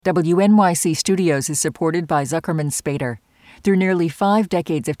WNYC Studios is supported by Zuckerman Spader. Through nearly 5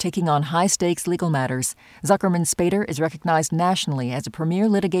 decades of taking on high-stakes legal matters, Zuckerman Spader is recognized nationally as a premier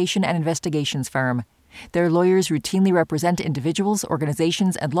litigation and investigations firm. Their lawyers routinely represent individuals,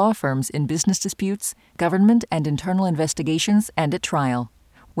 organizations, and law firms in business disputes, government and internal investigations, and at trial.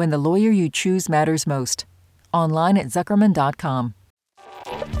 When the lawyer you choose matters most. Online at Zuckerman.com.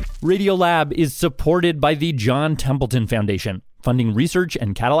 Radiolab is supported by the John Templeton Foundation, funding research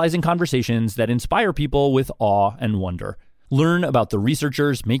and catalyzing conversations that inspire people with awe and wonder. Learn about the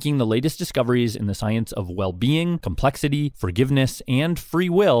researchers making the latest discoveries in the science of well-being, complexity, forgiveness, and free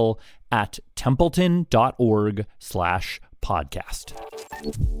will at templeton.org/podcast.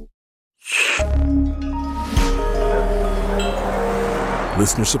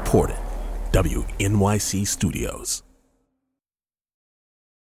 Listener supported. WNYC Studios.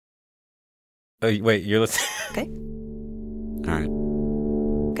 Oh, wait, you're listening? Okay. All right.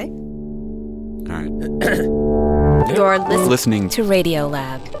 Okay. All right. You're Listening to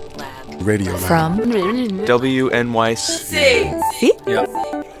Radiolab. Radio Lab. From WNYC. C Yep.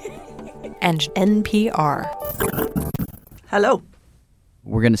 and NPR. Hello.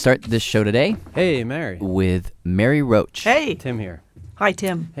 We're going to start this show today Hey, Mary. with Mary Roach. Hey. Tim here. Hi,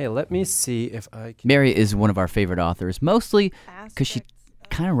 Tim. Hey, let me see if I can... Mary is one of our favorite authors, mostly because she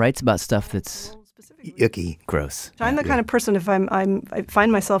kind of writes about stuff that's Yucky. gross. I'm the kind of person, if I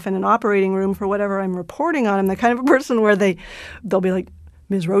find myself in an operating room for whatever I'm reporting on, I'm the kind of a person where they'll be like,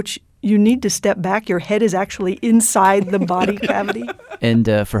 Ms. Roach, you need to step back. Your head is actually inside the body cavity. And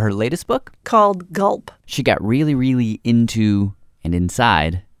for her latest book, Called Gulp. she got really, really into and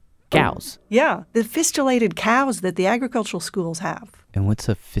inside cows. Yeah, the fistulated cows that the agricultural schools have. And what's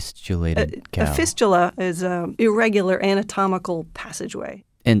a fistulated cow? A fistula is an irregular anatomical passageway.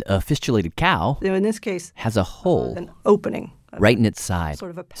 And a fistulated cow In this case, has a hole an opening. right in its side, Sort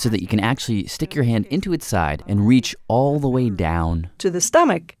of a so that you can actually stick your hand into its side and reach all the way down. To the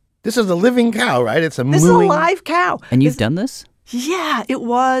stomach. This is a living cow, right? It's a This mooing. is a live cow. And you've done this? Yeah, it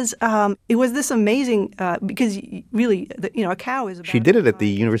was this amazing because really, a cow is about. She did it at the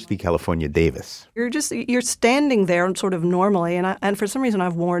University of California, Davis. You're standing there sort of normally, and for some reason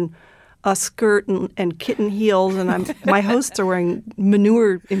I've worn a skirt and kitten heels, and my hosts are wearing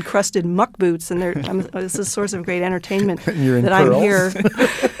manure encrusted muck boots, and it's a source of great entertainment You're in that pearls. I'm here.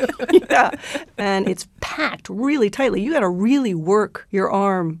 Yeah, and it's packed really tightly. You got to really work your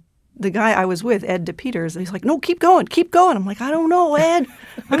arm. The guy I was with, Ed DePeters, he's like, no, keep going. I'm like, I don't know, Ed.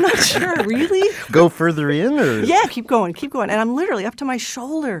 I'm not sure. Really? Go further in, or Yeah, keep going. And I'm literally up to my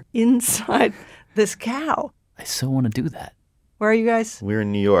shoulder inside this cow. I so want to do that. Where are you guys? We're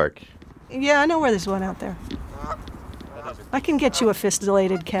in New York. Yeah, I know where there's one out there. I can get you a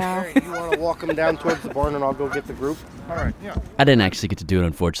fistulated cow. You want to walk them down towards the barn and I'll go get the group? All right, yeah. I didn't actually get to do it,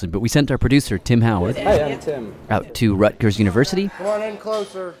 unfortunately, but we sent our producer, Tim Howard, Hi, I'm Tim. out to Rutgers University, Come on in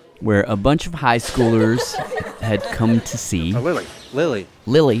closer. where a bunch of high schoolers had come to see Lily. Lily.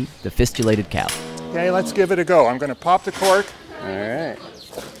 Lily, the fistulated cow. Okay, let's give it a go. I'm going to pop the cork. All right.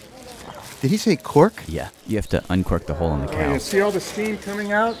 Did he say cork? Yeah, you have to uncork the hole in the You cow. see all the steam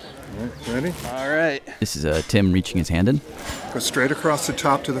coming out? Ready? All right. This is Tim reaching his hand in. Go straight across the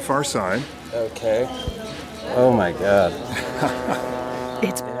top to the far side. Okay. Oh, my God.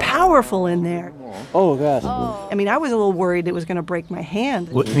 It's powerful in there. Oh, God. I mean, I was a little worried it was going to break my hand.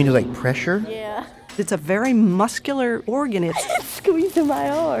 What, you mean like pressure? It's a very muscular organ. It's Squeezing my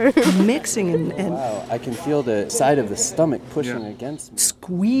arm. mixing and Wow, I can feel the side of the stomach pushing against me.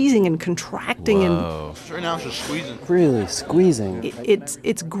 squeezing and contracting Right now it's just squeezing. Really squeezing. and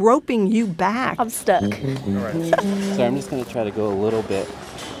it's groping you back. I'm stuck. So I'm just going to try to go a little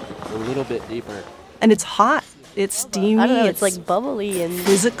bit deeper. And it's hot. It's steamy. I don't know, it's like bubbly and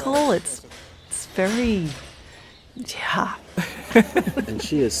physical. It's very, yeah. And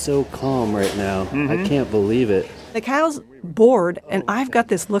she is so calm right now. I can't believe it. The cow's bored, and I've got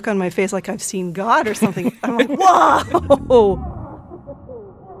this look on my face like I've seen God or something. I'm like, whoa!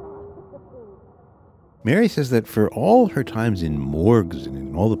 Mary says that for all her times in morgues and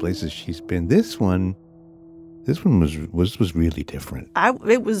in all the places she's been, this one was really different.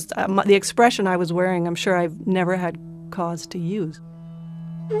 It was the expression I was wearing. I'm sure I've never had cause to use.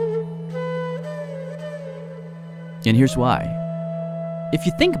 And here's why. If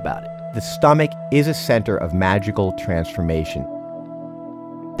you think about it, the stomach is a center of magical transformation.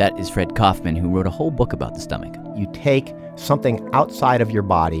 that is Fred Kaufman, who wrote a whole book about the stomach. You take something outside of your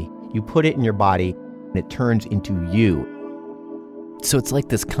body, you put it in your body, and it turns into you. So it's like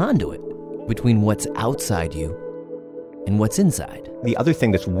this conduit between what's outside you and what's inside. The other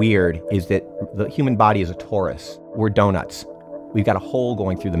thing that's weird is that the human body is a torus. We're donuts. We've got a hole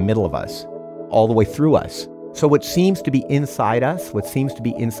going through the middle of us, all the way through us. So what seems to be inside us, what seems to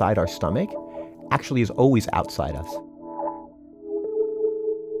be inside our stomach, actually is always outside us.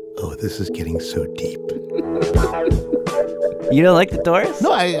 Oh, this is getting so deep. You don't like the Taurus?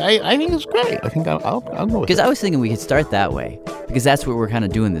 No, I think it's great. I think I'll go with it. Because I was thinking we could start that way. Because that's what we're kind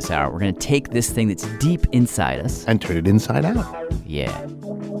of doing this hour. We're going to take this thing that's deep inside us. And turn it inside out. Yeah.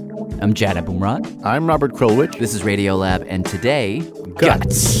 I'm Jad Abumrad. I'm Robert Krulwich. This is Radiolab, and today,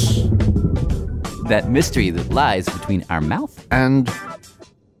 guts. That mystery that lies between our mouth and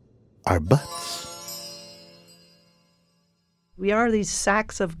our butts. We are these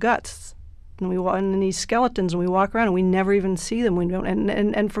sacks of guts. And these skeletons, and we walk around and we never even see them. We don't,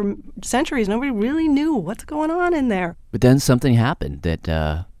 and for centuries, nobody really knew what's going on in there. But then something happened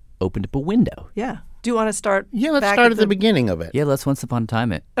that opened up a window. Yeah. Do you want to start? Yeah, let's start at the beginning of it. Yeah, let's Once Upon a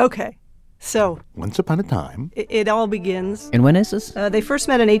Time it. Okay. So. Once Upon a Time. It all begins. And when is this? They first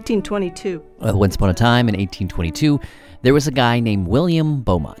met in 1822. Once Upon a Time in 1822. There was a guy named William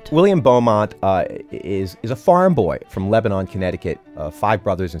Beaumont. William Beaumont is a farm boy from Lebanon, Connecticut, 5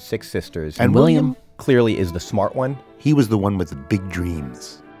 brothers and 6 sisters. And William clearly is the smart one. He was the one with the big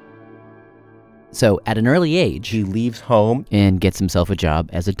dreams. So at an early age, he leaves home and gets himself a job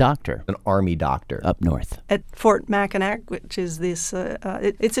as a doctor. An army doctor. Up north. At Fort Mackinac, which is this,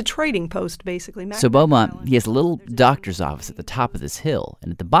 it's a trading post, basically. So Beaumont, he has a little doctor's office at the top of this hill.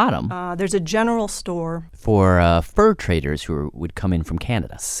 And at the bottom, there's a general store. For fur traders who would come in from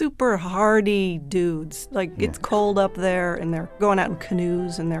Canada. Super hardy dudes. Like, it's cold up there, and they're going out in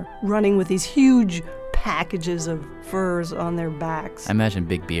canoes, and they're running with these huge packages of furs on their backs. I imagine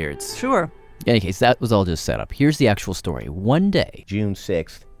big beards. Sure. In any case, that was all just set up. Here's the actual story. One day, June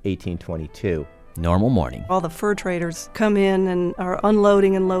 6th, 1822. Normal morning. All the fur traders come in and are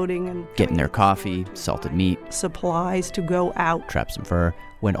unloading and loading and getting their coffee, salted meat, supplies to go out. Trap some fur.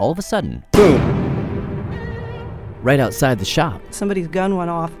 When all of a sudden, boom! Right outside the shop, somebody's gun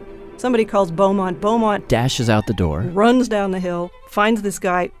went off. Somebody calls Beaumont. Beaumont dashes out the door, runs down the hill, finds this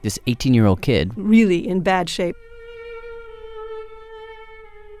guy, this 18-year-old kid, really in bad shape.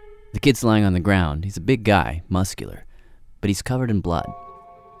 The kid's lying on the ground. He's a big guy, muscular, but he's covered in blood.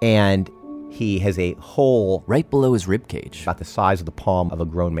 And he has a hole right below his ribcage, about the size of the palm of a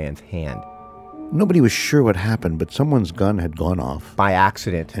grown man's hand. Nobody was sure what happened, but someone's gun had gone off by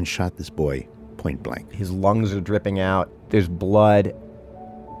accident and shot this boy point blank. His lungs are dripping out. There's blood.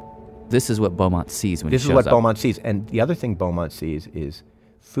 This is what Beaumont sees when he shows up. This is what Beaumont sees. And the other thing Beaumont sees is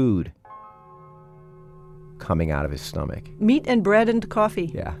food coming out of his stomach. Meat and bread and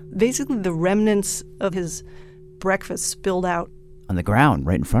coffee. Yeah. Basically the remnants of his breakfast spilled out. On the ground,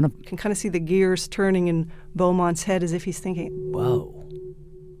 right in front of him. You can kind of see the gears turning in Beaumont's head as if he's thinking, whoa,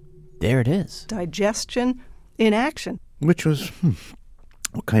 there it is. Digestion in action. Which was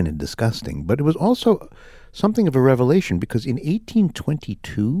kind of disgusting, but it was also something of a revelation because in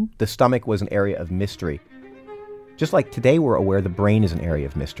 1822... the stomach was an area of mystery. Just like today we're aware the brain is an area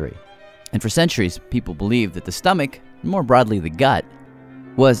of mystery. And for centuries, people believed that the stomach, more broadly the gut,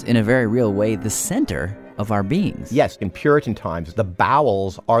 was in a very real way the center of our beings. Yes, in Puritan times, the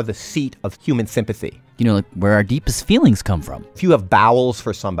bowels are the seat of human sympathy. You know, like where our deepest feelings come from. If you have bowels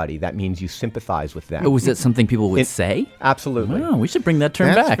for somebody, that means you sympathize with them. Oh, was that something people would say? Absolutely. Oh, we should bring that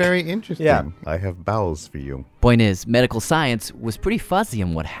term back. That's very interesting. Yeah. I have bowels for you. Point is, medical science was pretty fuzzy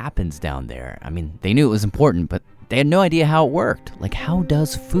on what happens down there. I mean, they knew it was important, but they had no idea how it worked. Like, how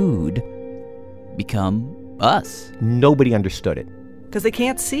does food become us? Nobody understood it. Because they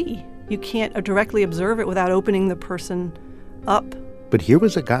can't see. You can't directly observe it without opening the person up. But here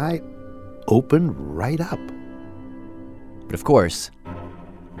was a guy open right up. But of course,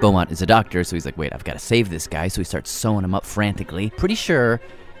 Beaumont is a doctor, so he's like, wait, I've got to save this guy. So he starts sewing him up frantically. Pretty sure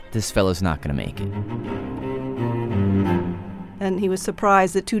this fellow's not going to make it. And he was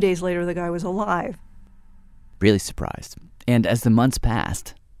surprised that 2 days later the guy was alive. Really surprised. And as the months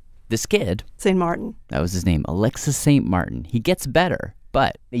passed, this kid, St. Martin, that was his name, Alexis St. Martin, he gets better,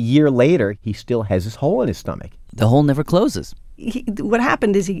 but a year later, he still has this hole in his stomach. The hole never closes. What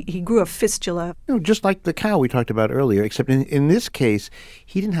happened is he grew a fistula. You know, just like the cow we talked about earlier, except in this case,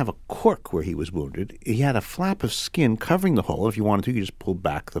 he didn't have a cork where he was wounded. He had a flap of skin covering the hole. If you wanted to, you just pull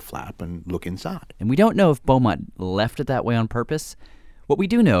back the flap and look inside. And we don't know if Beaumont left it that way on purpose. What we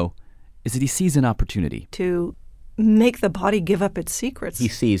do know is that he sees an opportunity to make the body give up its secrets. He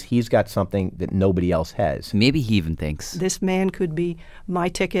sees he's got something that nobody else has. Maybe he even thinks, this man could be my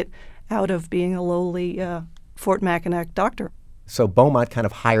ticket out of being a lowly Fort Mackinac doctor. So Beaumont kind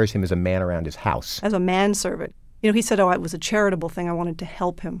of hires him as a man around his house. As a manservant. He said, it was a charitable thing. I wanted to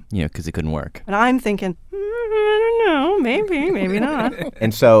help him. Because it couldn't work. And I'm thinking, I don't know, maybe not.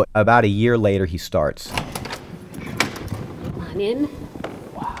 And so about a year later, he starts. Come on in.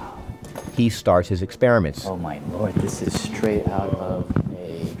 He starts his experiments. Oh my lord, this is straight out of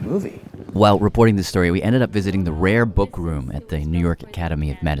a movie. While reporting this story, we ended up visiting the rare book room at the New York Academy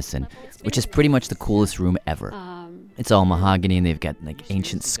of Medicine, which is pretty much the coolest room ever. It's all mahogany, and they've got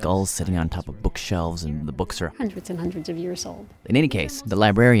ancient skulls sitting on top of bookshelves, and the books are hundreds and hundreds of years old. In any case, the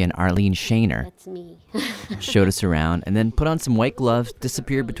librarian, Arlene Shaner, That's me. showed us around and then put on some white gloves,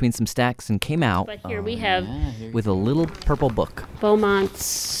 disappeared between some stacks, and came out But here we have with a little purple book.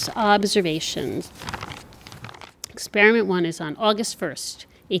 Beaumont's observations. Experiment 1 is on August 1st,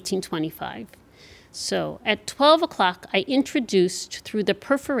 1825. So at 12 o'clock, I introduced through the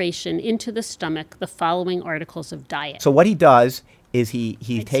perforation into the stomach the following articles of diet. So what he does is he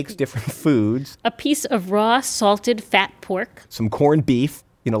takes different foods. A piece of raw salted fat pork. Some corned beef,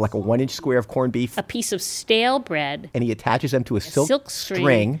 like a 1-inch square of corned beef. A piece of stale bread. And he attaches them to a silk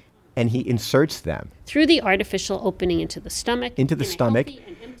string, and he inserts them. Through the artificial opening into the stomach.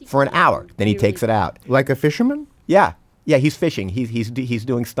 For an hour. Then he takes it out. Like a fisherman? Yeah. Yeah, he's fishing. He's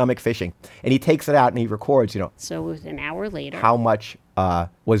doing stomach fishing. And he takes it out and he records, So an hour later. how much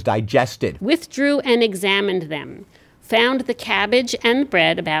was digested. Withdrew and examined them. Found the cabbage and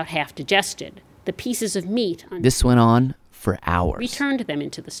bread about half digested. The pieces of meat. This went on for hours. Returned them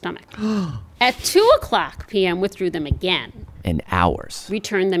into the stomach. At 2 o'clock p.m., withdrew them again. And hours.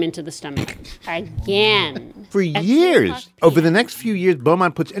 Returned them into the stomach again. For years. Over the next few years,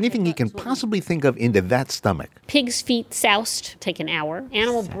 Beaumont puts anything he can possibly think of into that stomach. Pig's feet soused, take an hour.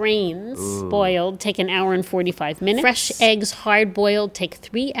 Animal brains boiled, take an hour and 45 minutes. Fresh eggs hard boiled, take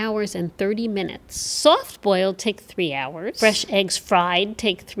 3 hours and 30 minutes. Soft boiled, take 3 hours. Fresh eggs fried,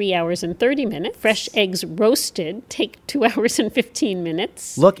 take 3 hours and 30 minutes. Fresh eggs roasted, take 2 hours and 15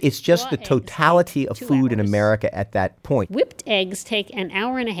 minutes. Look, it's just the totality of food in America at that point. Whipped eggs take an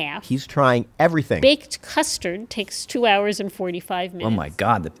hour and a half. He's trying everything. Baked custard takes 2 hours and 45 minutes. Oh my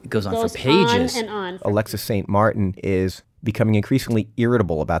God, it goes on for pages. On and on. Alexis St. Martin is becoming increasingly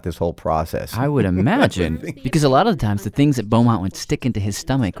irritable about this whole process. I would imagine. Because a lot of the times the things that Beaumont would stick into his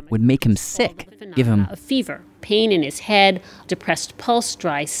stomach would make him sick. Give him a fever, pain in his head, depressed pulse,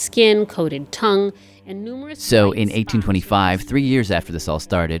 dry skin, coated tongue, and numerous... So in 1825, 3 years after this all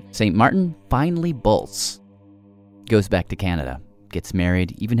started, St. Martin finally bolts. Goes back to Canada, gets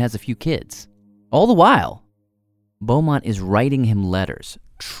married, even has a few kids. All the while, Beaumont is writing him letters,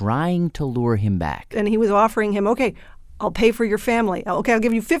 trying to lure him back. And he was offering him, okay, I'll pay for your family. Okay, I'll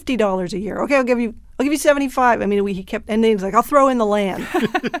give you $50 a year. Okay, I'll give you $75. I mean, he kept, and then he was like, I'll throw in the land.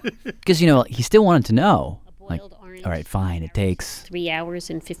 Because, he still wanted to know. Like, all right, fine, it takes 3 hours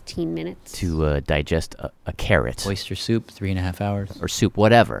and 15 minutes to digest a carrot. Oyster soup, 3.5 hours. Or soup,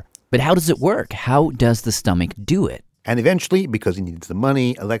 whatever. But how does it work? How does the stomach do it? And eventually, because he needs the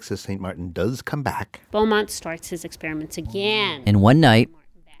money, Alexis St. Martin does come back. Beaumont starts his experiments again. And one night,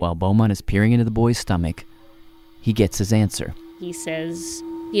 while Beaumont is peering into the boy's stomach, he gets his answer. He says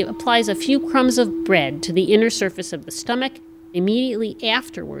he applies a few crumbs of bread to the inner surface of the stomach. Immediately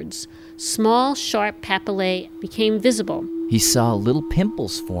afterwards, small, sharp papillae became visible. He saw little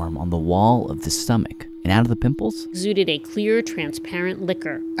pimples form on the wall of the stomach. And out of the pimples exuded a clear, transparent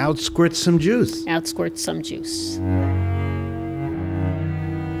liquor. Out squirts some juice.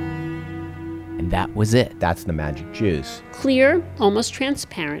 And that was it. That's the magic juice. Clear, almost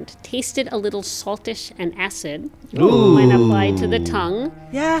transparent, tasted a little saltish and acid. Ooh. When applied to the tongue.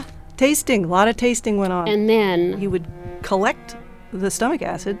 Yeah, tasting. A lot of tasting went on. And then he would collect the stomach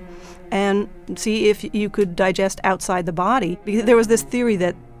acid and see if you could digest outside the body. Because there was this theory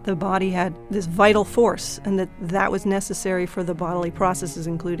that the body had this vital force and that was necessary for the bodily processes,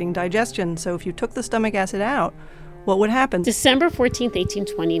 including digestion. So if you took the stomach acid out, what would happen? December 14th,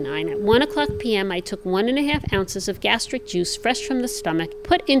 1829, at 1 o'clock p.m., I took 1.5 ounces of gastric juice fresh from the stomach,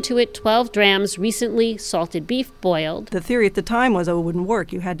 put into it 12 drams recently salted beef boiled. The theory at the time was, it wouldn't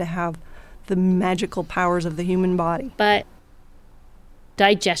work. You had to have the magical powers of the human body. But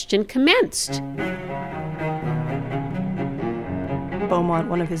digestion commenced. Beaumont,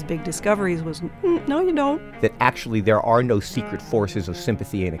 one of his big discoveries was, no, you don't. That actually there are no secret forces of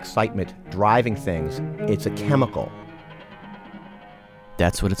sympathy and excitement driving things. It's a chemical.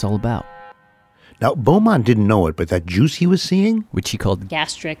 That's what it's all about. Now, Beaumont didn't know it, but that juice he was seeing, which he called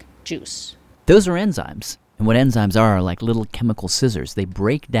gastric juice. Those are enzymes. And what enzymes are like little chemical scissors. They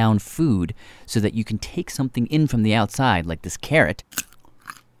break down food so that you can take something in from the outside, like this carrot,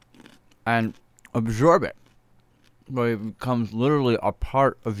 and absorb it. But it becomes literally a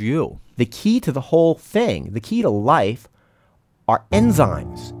part of you. The key to the whole thing, the key to life, are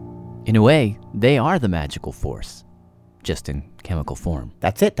enzymes. In a way, they are the magical force, just in chemical form.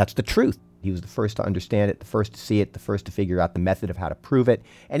 That's it. That's the truth. He was the first to understand it, the first to see it, the first to figure out the method of how to prove it,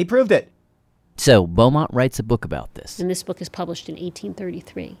 and he proved it. So Beaumont writes a book about this. And this book is published in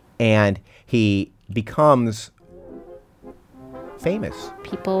 1833. And he becomes famous.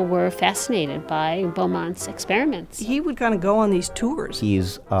 People were fascinated by Beaumont's experiments. He would kind of go on these tours.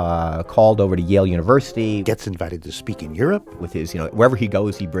 He's called over to Yale University. Gets invited to speak in Europe. With his, wherever he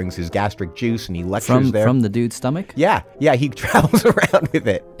goes, he brings his gastric juice and he lectures there. From the dude's stomach? Yeah, he travels around with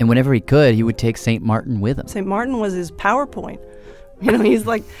it. And whenever he could, he would take St. Martin with him. St. Martin was his PowerPoint. He's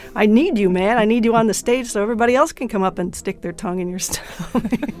like, I need you, man. I need you on the stage so everybody else can come up and stick their tongue in your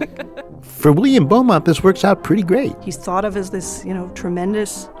stomach. For William Beaumont, this works out pretty great. He's thought of as this,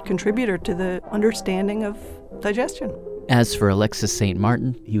 tremendous contributor to the understanding of digestion. As for Alexis St.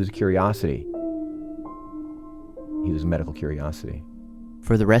 Martin, he was a curiosity. He was a medical curiosity.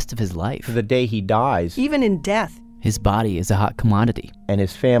 For the rest of his life. For the day he dies. Even in death. His body is a hot commodity. And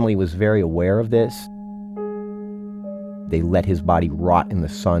his family was very aware of this. They let his body rot in the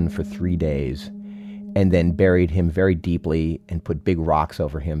sun for 3 days and then buried him very deeply and put big rocks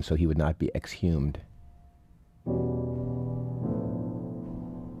over him so he would not be exhumed.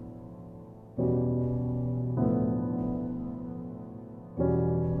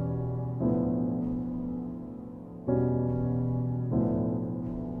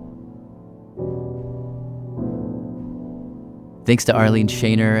 Thanks to Arlene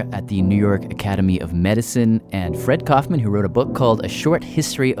Shaner at the New York Academy of Medicine and Fred Kaufman, who wrote a book called A Short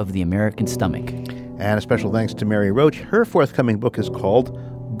History of the American Stomach. And a special thanks to Mary Roach. Her forthcoming book is called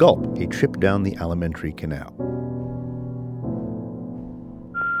Gulp, A Trip Down the Alimentary Canal.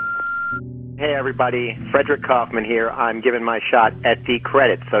 Hey, everybody. Frederick Kaufman here. I'm giving my shot at the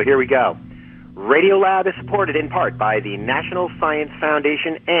credits, so here we go. Radiolab is supported in part by the National Science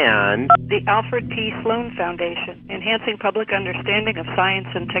Foundation and the Alfred P. Sloan Foundation, enhancing public understanding of science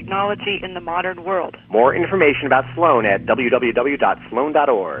and technology in the modern world. More information about Sloan at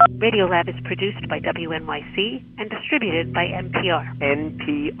www.sloan.org. Radiolab is produced by WNYC and distributed by NPR.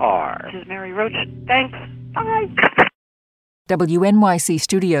 NPR. This is Mary Roach. Thanks. Bye. WNYC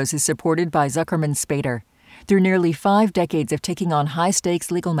Studios is supported by Zuckerman Spader. Through nearly 5 decades of taking on high-stakes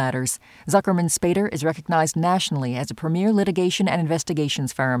legal matters, Zuckerman Spader is recognized nationally as a premier litigation and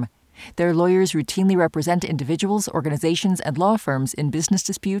investigations firm. Their lawyers routinely represent individuals, organizations, and law firms in business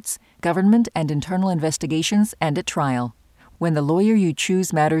disputes, government and internal investigations, and at trial. When the lawyer you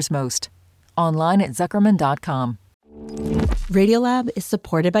choose matters most. Online at Zuckerman.com. Radiolab is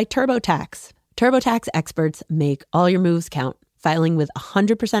supported by TurboTax. TurboTax experts make all your moves count, filing with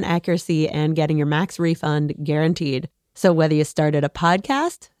 100% accuracy and getting your max refund guaranteed. So whether you started a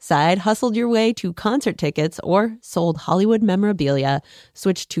podcast, side hustled your way to concert tickets, or sold Hollywood memorabilia,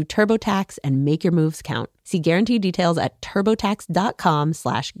 switch to TurboTax and make your moves count. See guarantee details at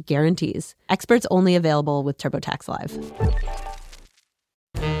turbotax.com/guarantees. Experts only available with TurboTax Live.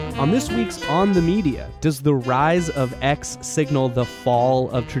 On this week's On the Media, does the rise of X signal the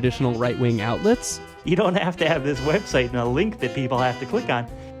fall of traditional right-wing outlets? You don't have to have this website and a link that people have to click on.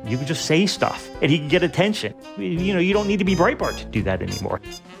 You can just say stuff and you can get attention. You don't need to be Breitbart to do that anymore.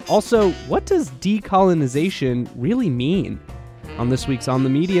 Also, what does decolonization really mean? On this week's On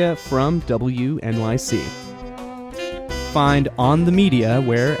the Media from WNYC. Find On the Media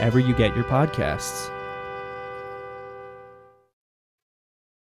wherever you get your podcasts.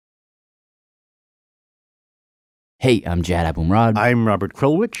 Hey, I'm Jad Abumrad. I'm Robert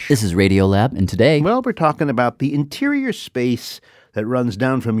Krulwich. This is Radiolab, and today... Well, we're talking about the interior space that runs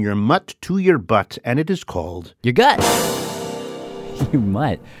down from your mutt to your butt, and it is called... Your gut! Your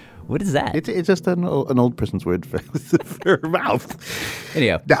mutt? What is that? It's just an old person's word for mouth.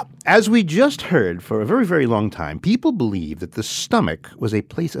 Anyhow. Now, as we just heard, for a very, very long time, people believed that the stomach was a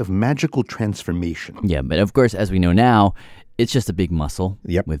place of magical transformation. Yeah, but of course, as we know now, it's just a big muscle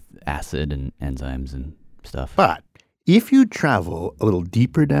Yep. with acid and enzymes and stuff. But if you travel a little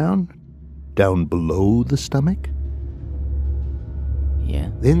deeper down below the stomach,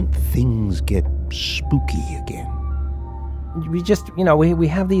 then things get spooky again. We just, we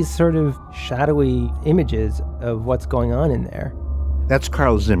have these sort of shadowy images of what's going on in there. That's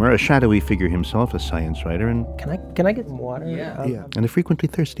Carl Zimmer, a shadowy figure himself, a science writer, and Can I get some water? yeah, and a frequently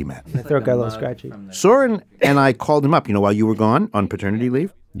thirsty man. My throat got a little scratchy. Soren and I called him up, while you were gone on paternity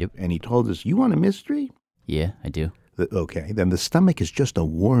leave. Yep. And he told us, "You want a mystery?" Yeah, I do. Okay, then the stomach is just a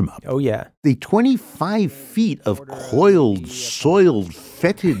warm-up. Oh, yeah. The 25 feet of coiled, soiled,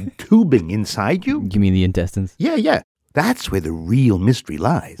 fetid tubing inside you? You mean the intestines? Yeah. That's where the real mystery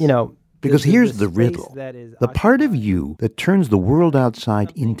lies. Because This is here's the the space riddle. that is The part of you that turns the world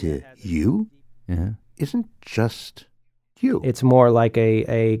outside into you isn't just you. It's more like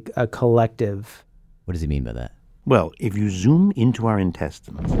a collective. What does he mean by that? Well, if you zoom into our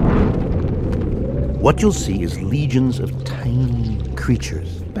intestines, what you'll see is legions of tiny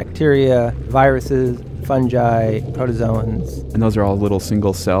creatures. Bacteria, viruses, fungi, protozoans. And those are all little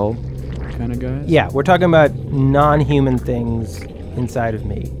single cell kind of guys? Yeah, we're talking about non-human things inside of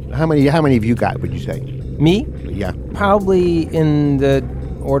me. How many have you got, would you say? Me? Yeah. Probably in the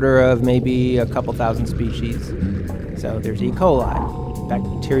order of maybe a couple thousand species. So there's E. coli,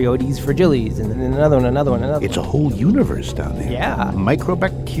 Bacteroides fragilis, and then another one. It's a whole universe down there. Yeah.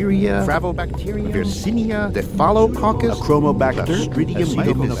 Microbacteria, Fravobacteria, Yersinia, Cephalococcus, Chromobacter,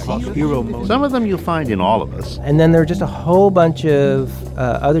 Clostridium, some of them you'll find in all of us. And then there are just a whole bunch of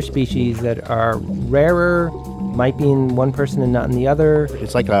other species that are rarer, might be in one person and not in the other.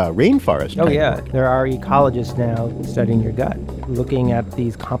 It's like a rainforest. Oh, yeah. There are ecologists now studying your gut, looking at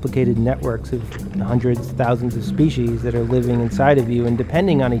these complicated networks of hundreds, thousands of species that are living inside of you and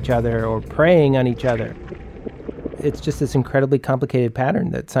depending on each other or preying on each other. It's just this incredibly complicated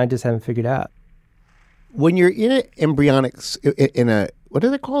pattern that scientists haven't figured out. When you're in an embryonic, what are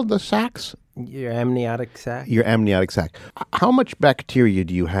they called, the sacs? Your amniotic sac. Your amniotic sac. How much bacteria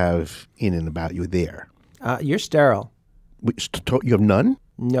do you have in and about you there? You're sterile. You have none?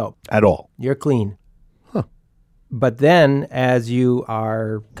 No. At all? You're clean. Huh. But then, as you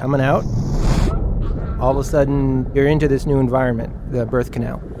are coming out, all of a sudden, you're into this new environment, the birth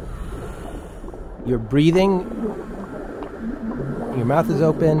canal. You're breathing. Your mouth is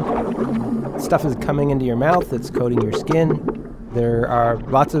open. Stuff is coming into your mouth that's coating your skin. There are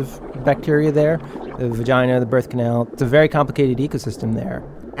lots of bacteria there. The vagina, the birth canal. It's a very complicated ecosystem there.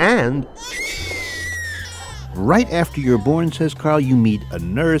 And right after you're born, says Carl, you meet a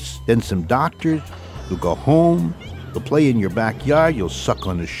nurse, then some doctors. You'll go home. You'll play in your backyard. You'll suck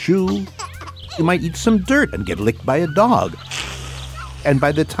on a shoe. You might eat some dirt and get licked by a dog. And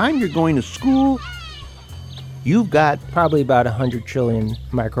by the time you're going to school, you've got probably about 100 trillion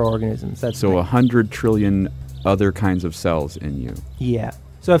microorganisms. That's so 100 trillion other kinds of cells in you. Yeah.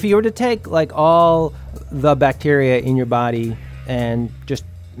 So if you were to take like all the bacteria in your body and just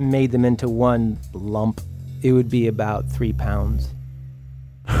made them into one lump, it would be about 3 pounds.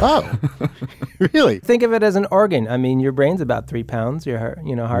 Oh, really? Think of it as an organ. I mean, your brain's about 3 pounds. Your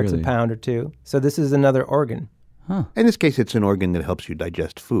heart's Really? a pound or two. So this is another organ. In this case, it's an organ that helps you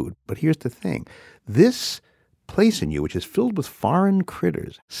digest food. But here's the thing. This place in you, which is filled with foreign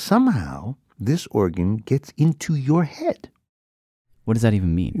critters, somehow this organ gets into your head. What does that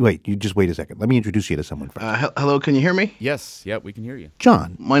even mean? Wait, you just wait a second. Let me introduce you to someone first. Hello, can you hear me? Yes, yep, we can hear you.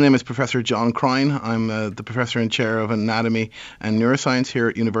 John. My name is Professor John Crine. I'm the Professor and Chair of Anatomy and Neuroscience here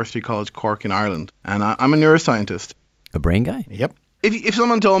at University College Cork in Ireland. And I'm a neuroscientist. A brain guy? Yep. If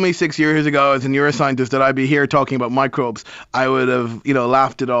someone told me 6 years ago as a neuroscientist that I'd be here talking about microbes, I would have,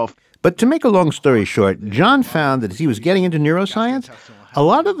 laughed it off. But to make a long story short, John found that as he was getting into neuroscience, a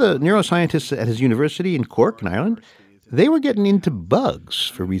lot of the neuroscientists at his university in Cork in Ireland, they were getting into bugs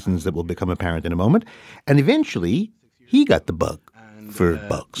for reasons that will become apparent in a moment. And eventually, he got the bug for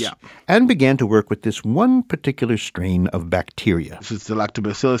bugs and began to work with this one particular strain of bacteria. This is the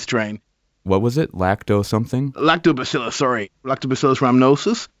Lactobacillus strain. What was it? Lacto something? Lactobacillus, sorry. Lactobacillus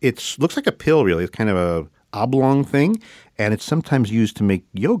rhamnosus. It looks like a pill, really. It's kind of a oblong thing, and it's sometimes used to make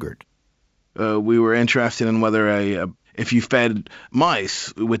yogurt. We were interested in whether if you fed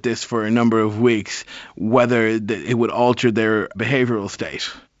mice with this for a number of weeks, whether it would alter their behavioral state.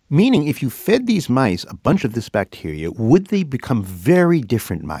 Meaning, if you fed these mice a bunch of this bacteria, would they become very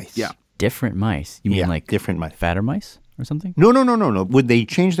different mice? Yeah. Different mice? You mean like different mice. Fatter mice or something? No. Would they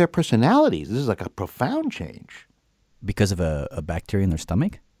change their personalities? This is like a profound change. Because of a bacteria in their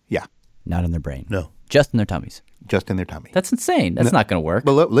stomach? Yeah. Not in their brain? No. Just in their tummies? Just in their tummy. That's insane. That's not going to work.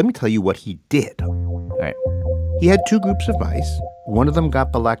 Well, let me tell you what he did. All right. He had two groups of mice. One of them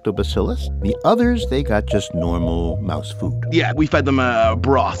got the lactobacillus. The others, they got just normal mouse food. Yeah, we fed them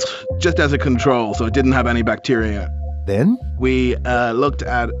broth, just as a control, so it didn't have any bacteria. Then? We looked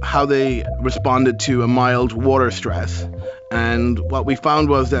at how they responded to a mild water stress. And what we found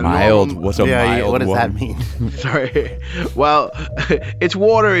was that mild. What's a mild? What does one? that mean? Sorry. Well, it's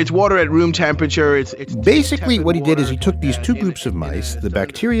water. It's water at room temperature. It's basically what he did is he took these two groups of mice, the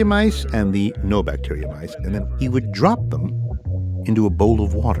bacteria mice and the no bacteria mice, and then he would drop them into a bowl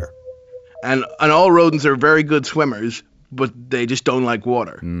of water. And all rodents are very good swimmers, but they just don't like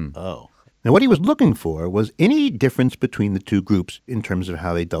water. Oh. Now, what he was looking for was any difference between the two groups in terms of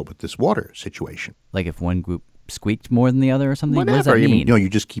how they dealt with this water situation. Like if one group squeaked more than the other or something? Whatever. What does that mean? You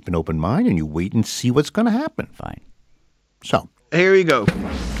just keep an open mind and you wait and see what's going to happen. Fine. So. Here we go.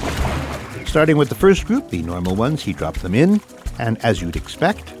 Starting with the first group, the normal ones, he dropped them in. And as you'd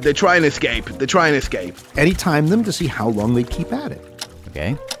expect... They try and escape. And he timed them to see how long they'd keep at it.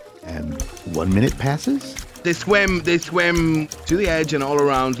 Okay. And 1 minute passes. They swim to the edge and all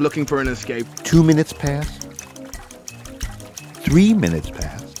around looking for an escape. 2 minutes pass. 3 minutes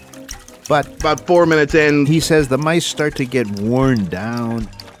pass. But about 4 minutes in, he says the mice start to get worn down.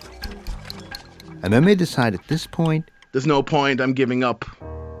 And then they decide at this point... There's no point, I'm giving up.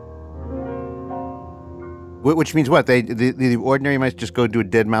 Which means what? The ordinary mice just go do a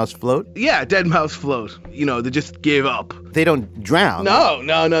dead mouse float? Yeah, dead mouse float. They just give up. They don't drown. No.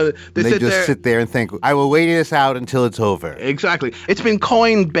 They just sit there and think, I will wait this out until it's over. Exactly. It's been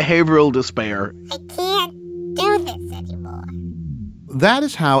coined behavioral despair. I can't do this anymore. That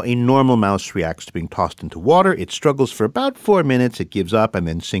is how a normal mouse reacts to being tossed into water. It struggles for about 4 minutes, it gives up, and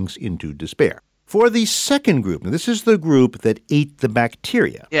then sinks into despair. For the second group, now this is the group that ate the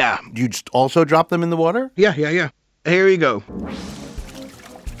bacteria. Yeah. You just also drop them in the water? Yeah. Here you go.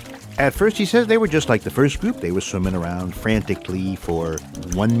 At first, he says they were just like the first group. They were swimming around frantically for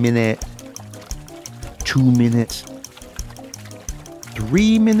 1 minute, 2 minutes,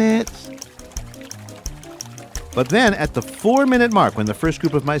 3 minutes. But then at the 4 minute mark, when the first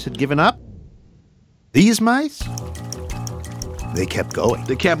group of mice had given up, these mice... They kept going.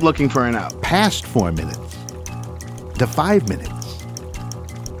 They kept looking for an out. Past 4 minutes. To 5 minutes.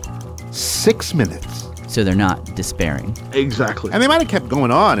 6 minutes. So they're not despairing. Exactly. And they might have kept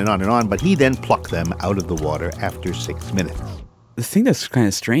going on and on and on, but he then plucked them out of the water after 6 minutes. The thing that's kind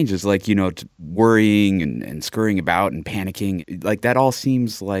of strange is worrying and scurrying about and panicking. Like that all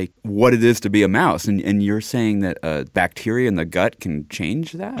seems like what it is to be a mouse. And you're saying that bacteria in the gut can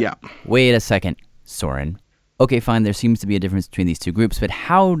change that? Yeah. Wait a second, Soren. Okay, fine, there seems to be a difference between these two groups, but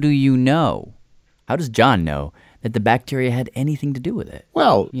how do you know? How does John know that the bacteria had anything to do with it?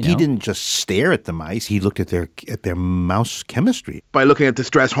 Well, he didn't just stare at the mice. He looked at their mouse chemistry. By looking at the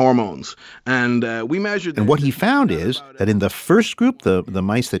stress hormones. And we measured... And what he found is that in the first group, the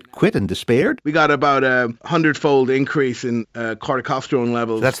mice that quit and despaired... We got about a 100-fold increase in corticosterone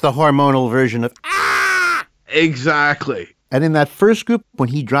levels. That's the hormonal version of... Ah! Exactly. And in that first group, when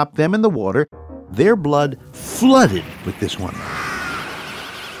he dropped them in the water... Their blood flooded with this hormone.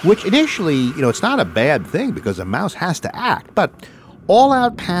 Which initially, it's not a bad thing because a mouse has to act, but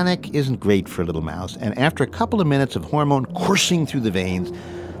all-out panic isn't great for a little mouse, and after a couple of minutes of hormone coursing through the veins,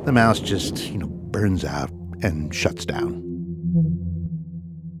 the mouse just, burns out and shuts down.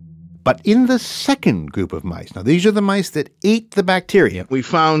 But in the second group of mice, now these are the mice that ate the bacteria. We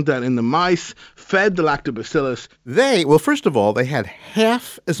found that in the mice fed the lactobacillus. First of all, they had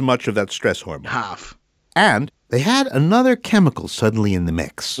half as much of that stress hormone. Half. And they had another chemical suddenly in the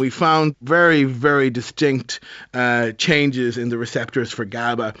mix. We found very, very distinct changes in the receptors for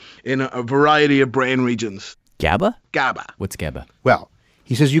GABA in a variety of brain regions. GABA? GABA. What's GABA? Well,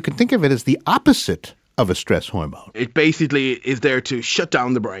 he says you can think of it as the opposite of a stress hormone. It basically is there to shut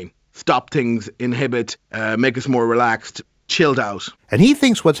down the brain. Stop things, inhibit, make us more relaxed, chilled out. And he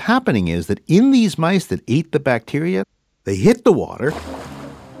thinks what's happening is that in these mice that ate the bacteria, they hit the water,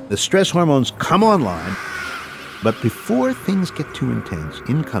 the stress hormones come online, but before things get too intense,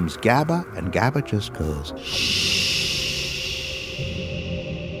 in comes GABA, and GABA just goes, shh.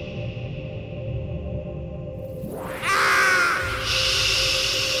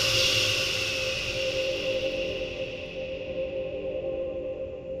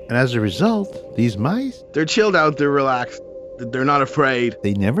 And as a result, these mice... They're chilled out, they're relaxed, they're not afraid.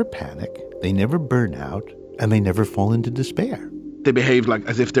 They never panic, they never burn out, and they never fall into despair. They behave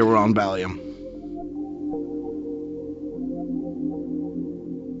as if they were on Valium.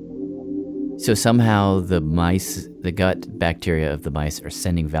 So somehow the gut bacteria of the mice are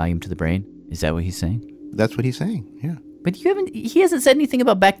sending Valium to the brain? Is that what he's saying? That's what he's saying, yeah. But he hasn't said anything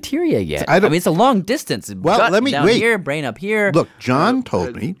about bacteria yet. I mean, it's a long distance. Well, gut let me down wait. Here, brain up here. Look, John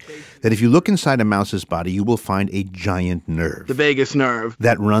told me that if you look inside a mouse's body, you will find a giant nerve. The vagus nerve.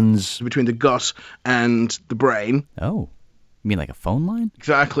 That runs between the gut and the brain. Oh. You mean like a phone line?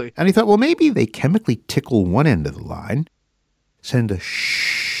 Exactly. And he thought, well, maybe they chemically tickle one end of the line, send a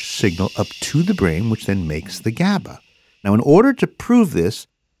shh signal up to the brain, which then makes the GABA. Now, in order to prove this,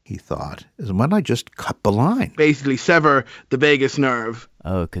 he thought, why don't I just cut the line? Basically sever the vagus nerve.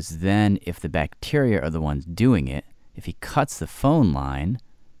 Oh, because then if the bacteria are the ones doing it, if he cuts the phone line,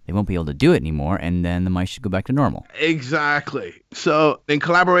 they won't be able to do it anymore, and then the mice should go back to normal. Exactly. So, in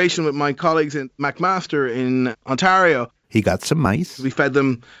collaboration with my colleagues in McMaster in Ontario, He got some mice. We fed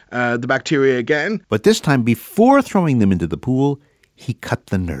them the bacteria again. But this time, before throwing them into the pool, he cut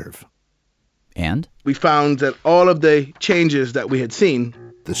the nerve. And? We found that all of the changes that we had seen,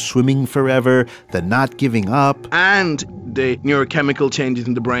 the swimming forever, the not giving up, and the neurochemical changes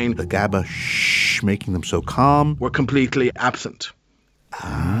in the brain, the GABA making them so calm, were completely absent.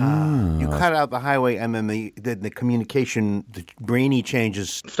 You cut out the highway, and then the communication, the brainy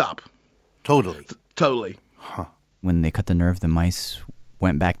changes stop. Totally. Totally. Huh. When they cut the nerve, the mice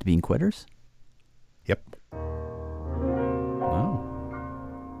went back to being quitters? Yep. Oh.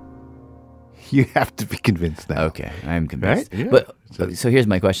 You have to be convinced now. Okay, I'm convinced. Right? Yeah. But so here's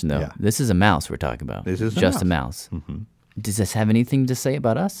my question, though. Yeah. This is a mouse we're talking about. This is just a mouse. Mm-hmm. Does this have anything to say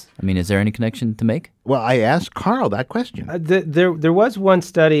about us? I mean, is there any connection to make? Well, I asked Carl that question. There was one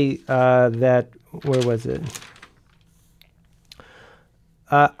study that, where was it?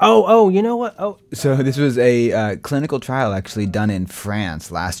 You know what? So this was a clinical trial actually done in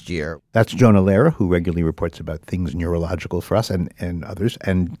France last year. That's Jonah Lehrer, who regularly reports about things neurological for us and others,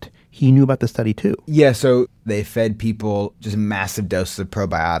 and he knew about the study too. Yeah, so they fed people just massive doses of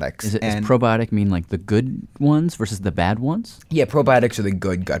probiotics. Does probiotic mean like the good ones versus the bad ones? Yeah, probiotics are the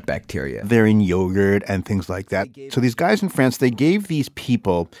good gut bacteria. They're in yogurt and things like that. So these guys in France, they gave these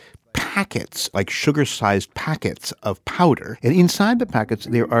people packets, like sugar-sized packets of powder. And inside the packets,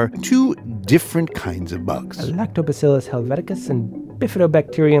 there are two different kinds of bugs. Lactobacillus helveticus and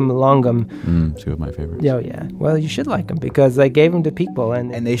Bifidobacterium longum. Two of my favorites. Oh, yeah. Well, you should like them because they gave them to people.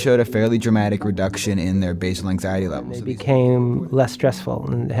 And they showed a fairly dramatic reduction in their basal anxiety levels. They became less stressful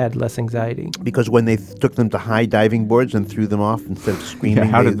and had less anxiety. Because when they took them to high diving boards and threw them off instead of screaming.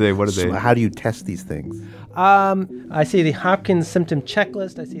 Yeah, what did they? How do you test these things? I see the Hopkins symptom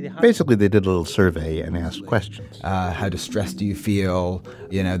checklist. I see the Basically, they did a little survey and asked questions. How distressed do you feel?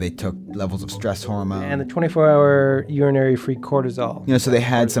 You know, they took levels of stress hormone. And the 24-hour urinary-free cortisol. You know, so they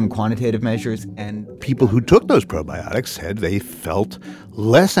had some quantitative measures, and people who took those probiotics said they felt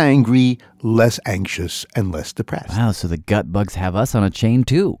less angry, less anxious, and less depressed. Wow, so the gut bugs have us on a chain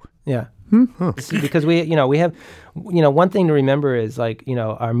too. Yeah. Because we have, one thing to remember is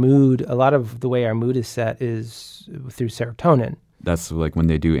our mood, a lot of the way our mood is set is through serotonin. That's like when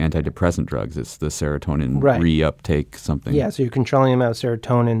they do antidepressant drugs, it's the serotonin Right. reuptake something. Yeah, so you're controlling the amount of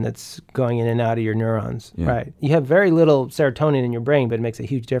serotonin that's going in and out of your neurons. Yeah. Right. You have very little serotonin in your brain, but it makes a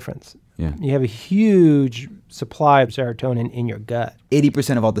huge difference. Yeah. You have a huge supply of serotonin in your gut.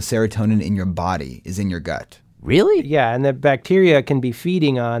 80% of all the serotonin in your body is in your gut. Really? Yeah, and the bacteria can be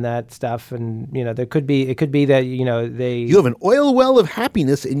feeding on that stuff, and it could be that You have an oil well of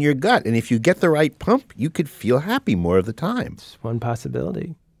happiness in your gut, and if you get the right pump, you could feel happy more of the time. It's one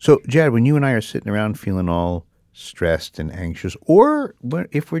possibility. So, Jad, when you and I are sitting around feeling all stressed and anxious, or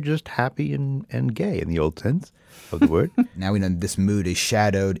if we're just happy and gay in the old sense of the word. Now we know this mood is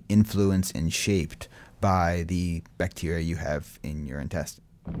shadowed, influenced, and shaped by the bacteria you have in your intestine.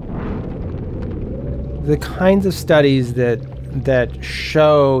 The kinds of studies that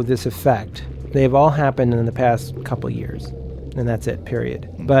show this effect, they've all happened in the past couple of years, and that's it, period.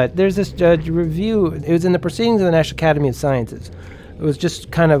 But there's this review, it was in the Proceedings of the National Academy of Sciences. It was just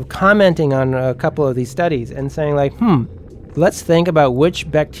kind of commenting on a couple of these studies and saying let's think about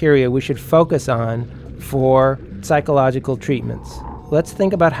which bacteria we should focus on for psychological treatments. Let's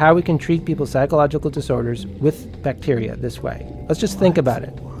think about how we can treat people's psychological disorders with bacteria this way. Let's just think about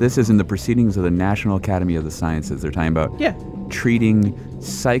it. This is in the Proceedings of the National Academy of the Sciences. They're talking about treating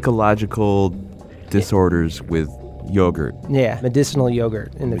psychological disorders with yogurt. Yeah, medicinal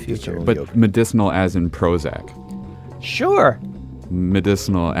yogurt in the future. But medicinal as in Prozac. Sure.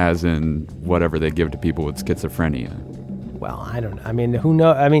 Medicinal as in whatever they give to people with schizophrenia. Well, I don't know. I mean, who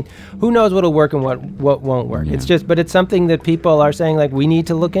knows what'll work and what won't work. Yeah. But it's something that people are saying, we need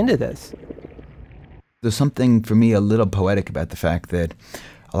to look into this. There's something, for me, a little poetic about the fact that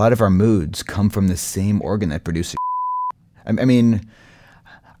a lot of our moods come from the same organ that produces I mean,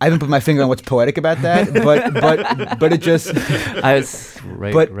 I haven't put my finger on what's poetic about that, but it just.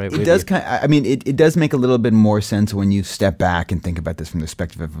 It does kind. It does make a little bit more sense when you step back and think about this from the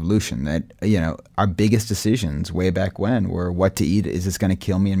perspective of evolution. That our biggest decisions way back when were what to eat. Is this going to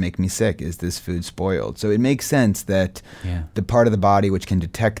kill me and make me sick? Is this food spoiled? So it makes sense that the part of the body which can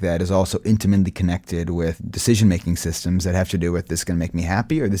detect that is also intimately connected with decision-making systems that have to do with this is going to make me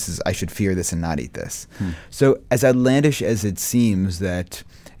happy or I should fear this and not eat this. So as outlandish as it seems that.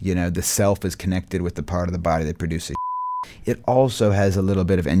 The self is connected with the part of the body that produces it also has a little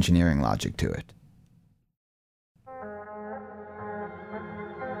bit of engineering logic to it.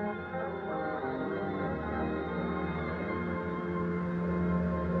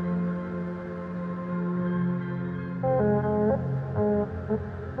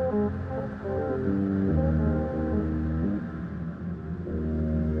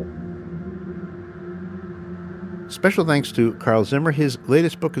 Special thanks to Carl Zimmer. His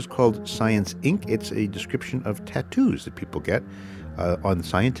latest book is called Science Inc. It's a description of tattoos that people get on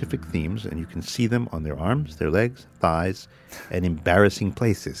scientific themes, and you can see them on their arms, their legs, thighs, and embarrassing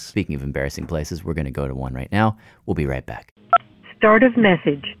places. Speaking of embarrassing places, we're going to go to one right now. We'll be right back. Start of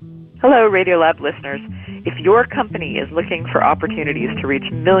message. Hello, Radiolab listeners. If your company is looking for opportunities to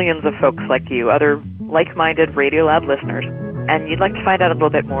reach millions of folks like you, other like-minded Radiolab listeners, and you'd like to find out a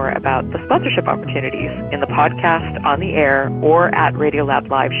little bit more about the sponsorship opportunities in the podcast, on the air, or at Radiolab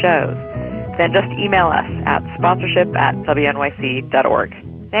live shows, then just email us at sponsorship@wnyc.org.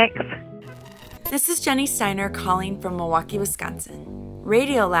 Thanks. This is Jenny Steiner calling from Milwaukee, Wisconsin.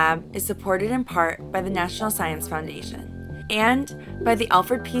 Radiolab is supported in part by the National Science Foundation and by the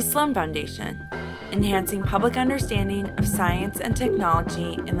Alfred P. Sloan Foundation, enhancing public understanding of science and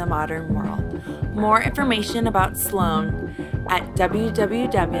technology in the modern world. More information about Sloan at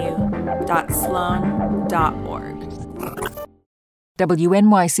www.sloan.org.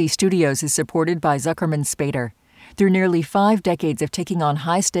 WNYC Studios is supported by Zuckerman Spader. Through nearly 5 decades of taking on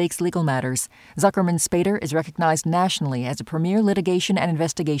high-stakes legal matters, Zuckerman Spader is recognized nationally as a premier litigation and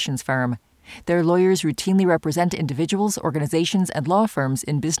investigations firm. Their lawyers routinely represent individuals, organizations, and law firms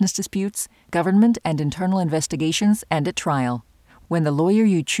in business disputes, government and internal investigations, and at trial. When the lawyer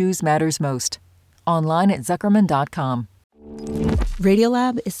you choose matters most. Online at Zuckerman.com.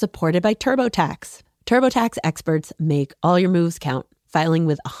 Radiolab is supported by TurboTax. TurboTax experts make all your moves count, filing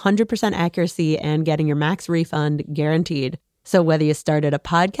with 100% accuracy and getting your max refund guaranteed. So whether you started a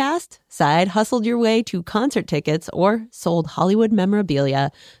podcast, side hustled your way to concert tickets, or sold Hollywood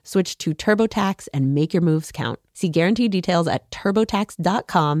memorabilia, switch to TurboTax and make your moves count. See guarantee details at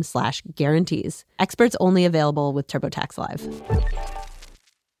turbotax.com/guarantees. Experts only available with TurboTax Live.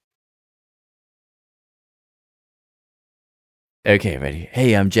 Okay, ready.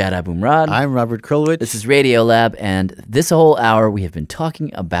 Hey, I'm Jad Abumrad. I'm Robert Krulwich. This is Radiolab, and this whole hour we have been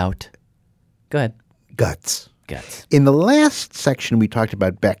talking about... Go ahead. Guts. Guts. In the last section, we talked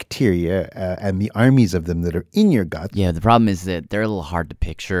about bacteria and the armies of them that are in your gut. Yeah, the problem is that they're a little hard to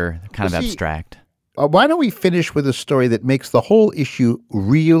picture. They're kind of abstract. Why don't we finish with a story that makes the whole issue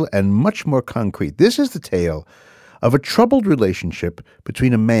real and much more concrete? This is the tale of a troubled relationship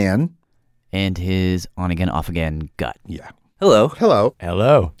between a man and his on-again, off-again gut. Yeah. Hello. Hello.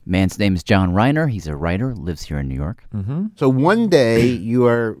 Hello. Man's name is John Reiner. He's a writer, lives here in New York. Mm-hmm. So one day you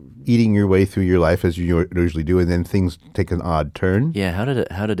are eating your way through your life as you usually do, and then things take an odd turn. Yeah, how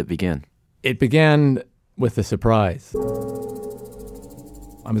did it begin? It began with a surprise.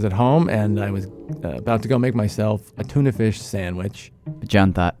 I was at home, and I was about to go make myself a tuna fish sandwich. But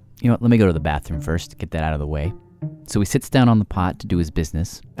John thought, you know what, let me go to the bathroom first, get that out of the way. So he sits down on the pot to do his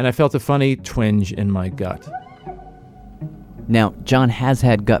business. And I felt a funny twinge in my gut. Now, John has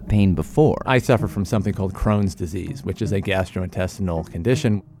had gut pain before. I suffer from something called Crohn's disease, which is a gastrointestinal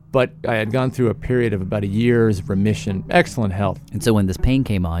condition. But I had gone through a period of about a year's remission, excellent health. And so when this pain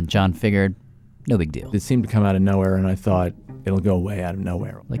came on, John figured, no big deal. It seemed to come out of nowhere, and I thought it'll go away out of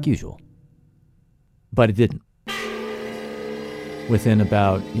nowhere. Like usual. But it didn't. Within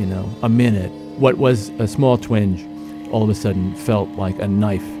about, a minute, what was a small twinge all of a sudden felt like a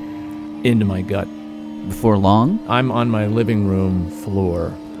knife into my gut. Before long? I'm on my living room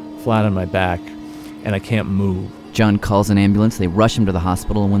floor, flat on my back, and I can't move. John calls an ambulance, they rush him to the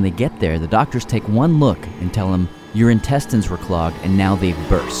hospital, and when they get there, the doctors take one look and tell him, your intestines were clogged and now they've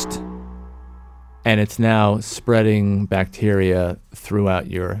burst. And it's now spreading bacteria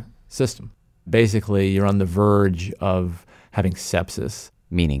throughout your system. Basically, you're on the verge of having sepsis.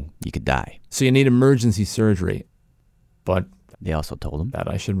 Meaning you could die. So you need emergency surgery. But they also told him that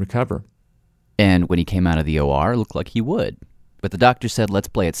I should recover. And when he came out of the OR, it looked like he would. But the doctor said, let's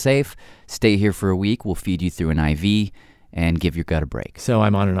play it safe. Stay here for a week. We'll feed you through an IV and give your gut a break. So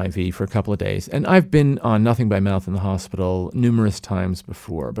I'm on an IV for a couple of days. And I've been on nothing by mouth in the hospital numerous times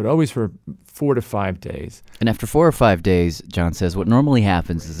before, but always for 4 to 5 days. And after 4 or 5 days, John says, what normally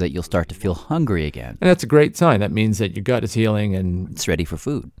happens is that you'll start to feel hungry again. And that's a great sign. That means that your gut is healing and it's ready for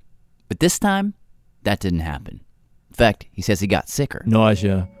food. But this time, that didn't happen. In fact, he says he got sicker.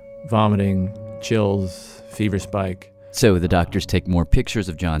 Nausea, vomiting, chills, fever spike. So the doctors take more pictures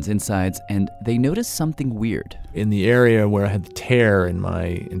of John's insides, and they notice something weird. In the area where I had the tear in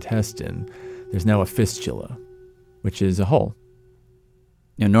my intestine, there's now a fistula, which is a hole.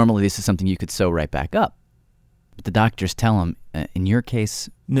 Now, normally this is something you could sew right back up. But the doctors tell him, in your case...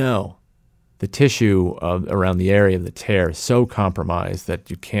 No. The tissue around the area of the tear is so compromised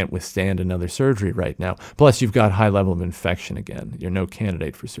that you can't withstand another surgery right now. Plus, you've got high level of infection again. You're no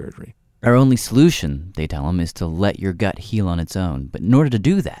candidate for surgery. Our only solution, they tell him, is to let your gut heal on its own. But in order to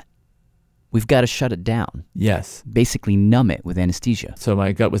do that, We've got to shut it down. Yes. Basically numb it with anesthesia. So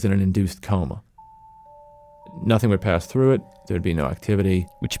my gut was in an induced coma. Nothing would pass through it. There would be no activity.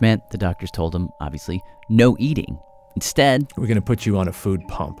 Which meant, the doctors told him, obviously, no eating. Instead, we're going to put you on a food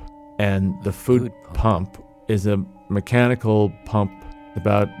pump. And the food pump is a mechanical pump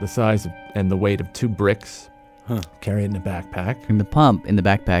about the size of, and the weight of 2 bricks. Carry it in a backpack. And the pump in the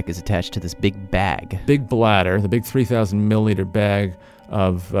backpack is attached to this big bag. Big bladder, the big 3,000 milliliter bag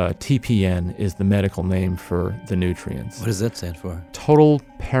of TPN is the medical name for the nutrients. What does that stand for? Total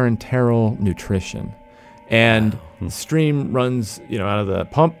parenteral nutrition. And the stream runs, out of the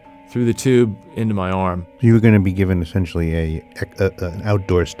pump through the tube into my arm. You were going to be given essentially an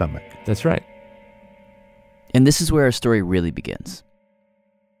outdoor stomach. That's right. And this is where our story really begins.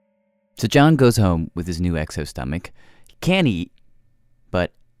 So John goes home with his new exostomach. He can't eat,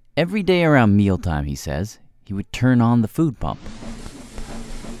 but every day around mealtime, he says, he would turn on the food pump.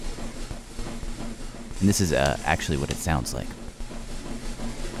 And this is actually what it sounds like.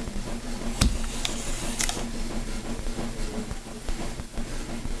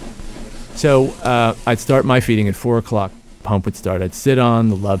 So I'd start my feeding at 4 o'clock. Pump would start. I'd sit on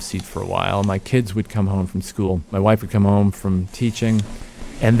the love seat for a while. My kids would come home from school. My wife would come home from teaching.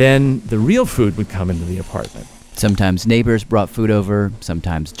 And then the real food would come into the apartment. Sometimes neighbors brought food over.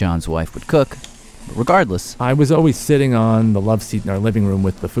 Sometimes John's wife would cook. But regardless, I was always sitting on the love seat in our living room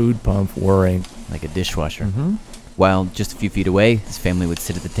with the food pump whirring. Like a dishwasher. Mm-hmm. While just a few feet away, his family would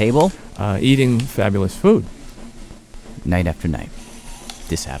sit at the table. Eating fabulous food. Night after night.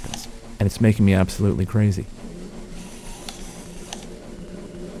 This happens. And it's making me absolutely crazy.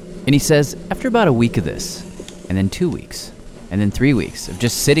 And he says, after about a week of this, and then 2 weeks, and then 3 weeks of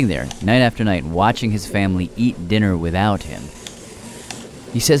just sitting there night after night watching his family eat dinner without him,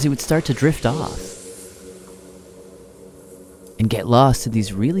 he says he would start to drift off and get lost in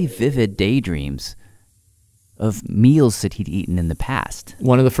these really vivid daydreams of meals that he'd eaten in the past.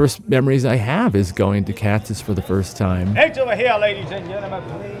 One of the first memories I have is going to Katz's for the first time. Hey, over here, ladies and gentlemen,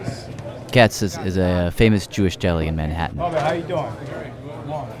 please. Katz is a famous Jewish deli in Manhattan. Okay, how you doing?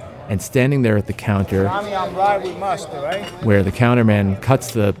 And standing there at the counter, I'm right with mustard, right? Where the counterman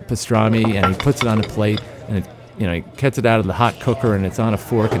cuts the pastrami and he puts it on a plate, and it, he gets it out of the hot cooker and it's on a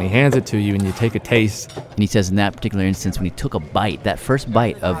fork and he hands it to you and you take a taste. And he says in that particular instance, when he took a bite, that first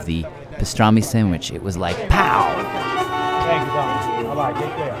bite of the pastrami sandwich, it was like pow. Thank you, Don. All right,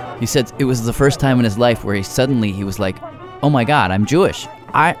 take care. He said it was the first time in his life where he was like, oh my God, I'm Jewish.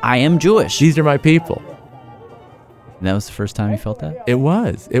 I am Jewish. These are my people. And that was the first time you felt that? It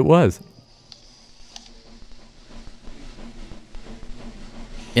was.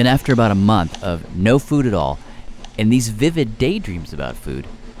 And after about a month of no food at all, and these vivid daydreams about food,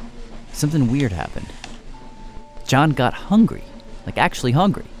 something weird happened. John got hungry, like actually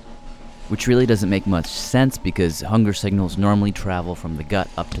hungry, which really doesn't make much sense because hunger signals normally travel from the gut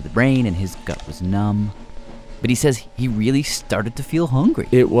up to the brain, and his gut was numb. But he says he really started to feel hungry.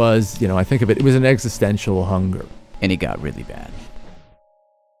 It was, I think of it was an existential hunger. And it got really bad.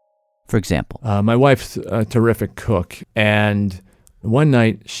 For example, my wife's a terrific cook, and one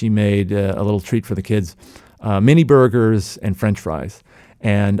night she made a little treat for the kids, mini burgers and French fries.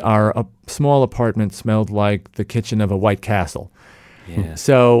 And our small apartment smelled like the kitchen of a White Castle. Yeah.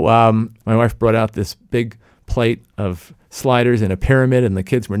 So my wife brought out this big plate of sliders in a pyramid, and the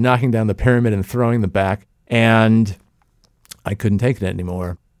kids were knocking down the pyramid and throwing them back. And I couldn't take it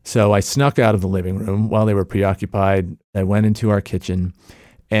anymore. So I snuck out of the living room while they were preoccupied. I went into our kitchen,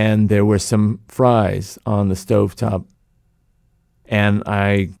 and there were some fries on the stovetop. And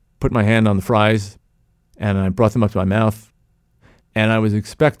I put my hand on the fries, and I brought them up to my mouth. And I was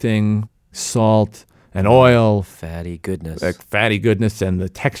expecting salt and oil. Fatty goodness. Like fatty goodness and the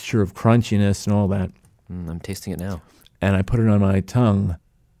texture of crunchiness and all that. I'm tasting it now. And I put it on my tongue,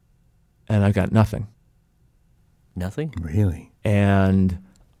 and I got nothing. Nothing? Really? And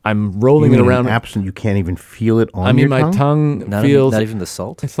I'm rolling it around. Absent, you can't even feel it on your tongue? my tongue feels... Not even the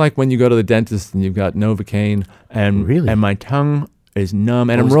salt? It's like when you go to the dentist and you've got Novocaine, and my tongue is numb.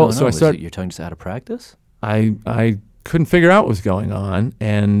 And what I'm was going on? So Was your tongue just out of practice? I couldn't figure out what was going on,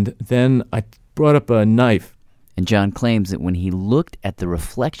 and then I brought up a knife. And John claims that when he looked at the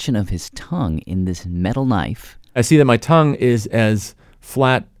reflection of his tongue in this metal knife, I see that my tongue is as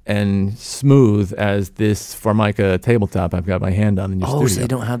flat and smooth as this Formica tabletop I've got my hand on in your studio. So they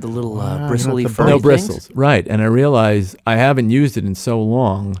don't have the little bristly no bristles, right? And I realize I haven't used it in so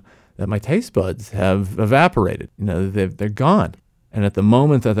long that my taste buds have evaporated. They're gone. And at the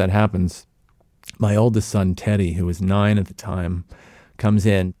moment that happens, my oldest son Teddy, who was 9 at the time, comes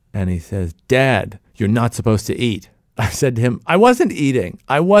in and he says, "Dad, you're not supposed to eat." I said to him, I wasn't eating.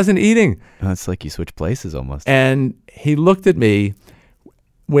 Oh, it's like you switch places almost. And he looked at me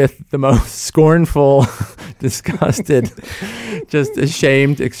with the most scornful, disgusted, just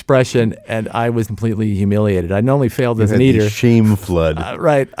ashamed expression, and I was completely humiliated. I'd not only failed as an eater. Shame flood.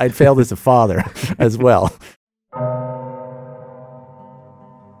 Right. I'd failed as a father as well.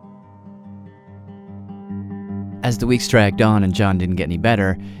 As the weeks dragged on and John didn't get any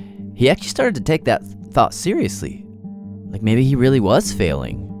better, he actually started to take that thought seriously. Like maybe he really was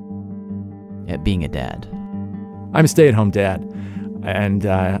failing at being a dad. I'm a stay-at-home dad, and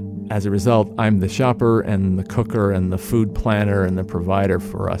as a result, I'm the shopper and the cooker and the food planner and the provider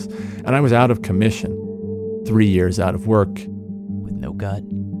for us. And I was out of commission, 3 years out of work. With no gut.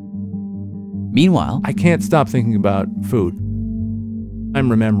 Meanwhile, I can't stop thinking about food. I'm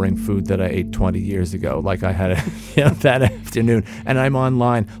remembering food that I ate 20 years ago, like I had that afternoon. And I'm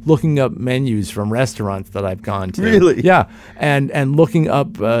online looking up menus from restaurants that I've gone to. Really? Yeah. And looking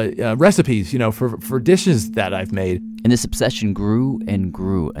up recipes, for dishes that I've made. And this obsession grew and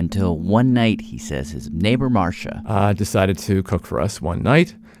grew until one night, he says, his neighbor Marcia decided to cook for us one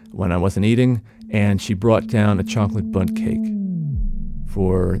night when I wasn't eating. And she brought down a chocolate bundt cake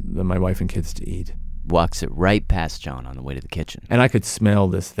for my wife and kids to eat. Walks it right past John on the way to the kitchen. And I could smell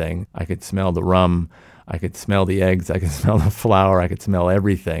this thing. I could smell the rum. I could smell the eggs. I could smell the flour. I could smell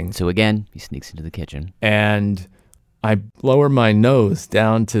everything. So again, he sneaks into the kitchen. And I lower my nose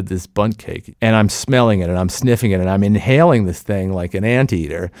down to this bundt cake, and I'm smelling it, and I'm sniffing it, and I'm inhaling this thing like an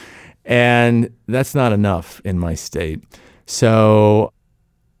anteater. And that's not enough in my state. So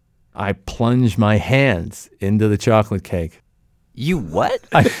I plunge my hands into the chocolate cake. You what?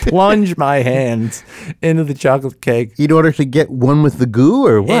 I plunge my hands into the chocolate cake. In order to get one with the goo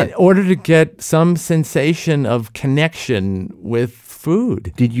or what? In order to get some sensation of connection with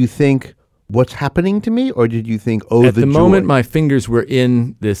food. Did you think, what's happening to me? Or did you think, At the moment my fingers were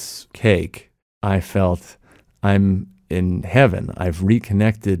in this cake, I felt I'm in heaven. I've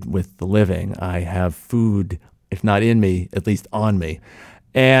reconnected with the living. I have food, if not in me, at least on me.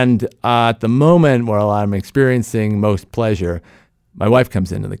 And at the moment where I'm experiencing most pleasure, my wife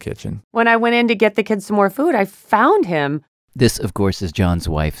comes into the kitchen. When I went in to get the kids some more food, I found him. This, of course, is John's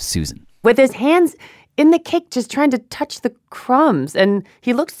wife, Susan. With his hands in the cake, just trying to touch the crumbs. And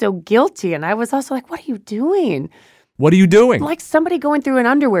he looked so guilty. And I was also like, what are you doing? What are you doing? Like somebody going through an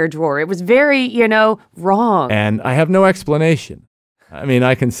underwear drawer. It was very, wrong. And I have no explanation. I mean,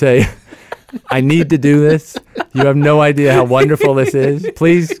 I can say, I need to do this. You have no idea how wonderful this is.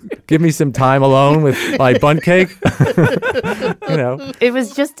 Please give me some time alone with my bundt cake. It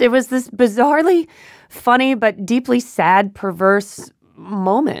was this bizarrely funny but deeply sad, perverse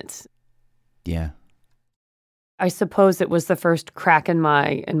moment. Yeah. I suppose it was the first crack in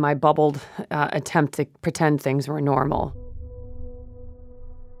my bubbled attempt to pretend things were normal.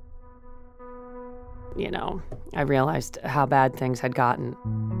 I realized how bad things had gotten.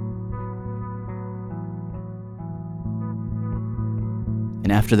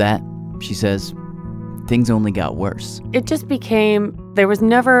 And after that, she says, things only got worse. It just became, there was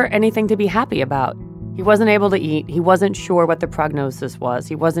never anything to be happy about. He wasn't able to eat. He wasn't sure what the prognosis was.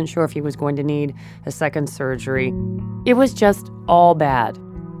 He wasn't sure if he was going to need a second surgery. It was just all bad.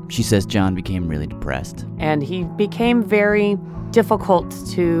 She says John became really depressed. And he became very difficult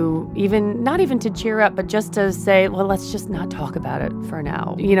to not even to cheer up, but just to say, well, let's just not talk about it for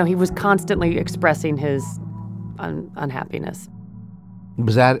now. He was constantly expressing his unhappiness.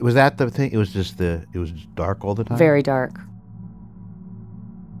 Was that the thing? It was just dark all the time? Very dark.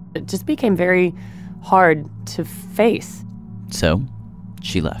 It just became very hard to face. So,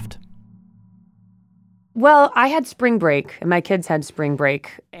 she left. Well, I had spring break, and my kids had spring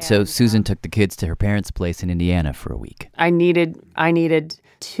break. So Susan took the kids to her parents' place in Indiana for a week. I needed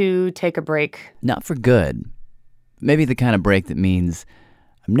to take a break. Not for good. Maybe the kind of break that means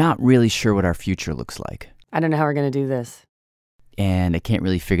I'm not really sure what our future looks like. I don't know how we're going to do this. And I can't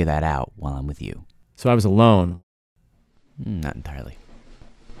really figure that out while I'm with you. So I was alone. Not entirely.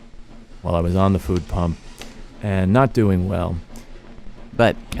 While I was on the food pump and not doing well.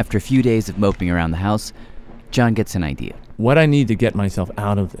 But after a few days of moping around the house, John gets an idea. What I need to get myself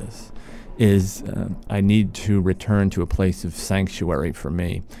out of this is I need to return to a place of sanctuary for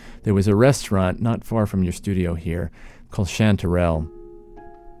me. There was a restaurant not far from your studio here called Chanterelle.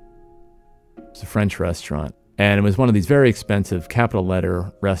 It's a French restaurant. And it was one of these very expensive capital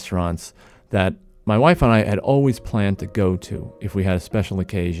letter restaurants that my wife and I had always planned to go to if we had a special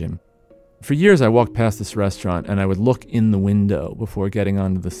occasion. For years, I walked past this restaurant and I would look in the window before getting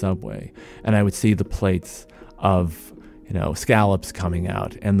onto the subway, and I would see the plates of scallops coming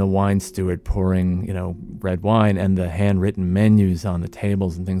out, and the wine steward pouring, red wine, and the handwritten menus on the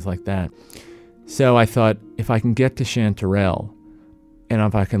tables and things like that. So I thought, if I can get to Chanterelle, and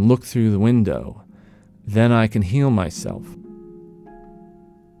if I can look through the window, then I can heal myself.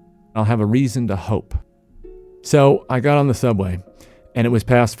 I'll have a reason to hope. So I got on the subway, and it was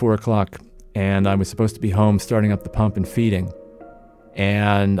past 4 o'clock, and I was supposed to be home starting up the pump and feeding.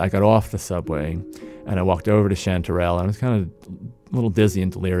 And I got off the subway, and I walked over to Chanterelle, and I was kind of a little dizzy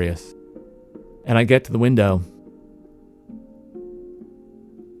and delirious. And I get to the window,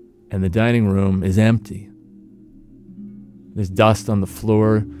 and the dining room is empty. There's dust on the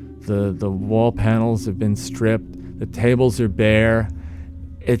floor, the wall panels have been stripped, the tables are bare.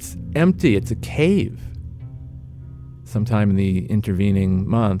 It's empty, it's a cave. Sometime in the intervening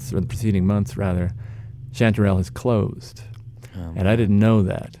months, or the preceding months rather, Chanterelle has closed. And I didn't know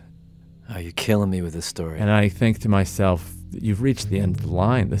that. Oh, you're killing me with this story. And I think to myself, you've reached the end of the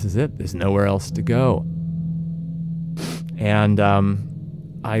line. This is it. There's nowhere else to go. And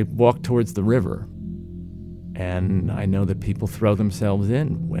I walked towards the river. And I know that people throw themselves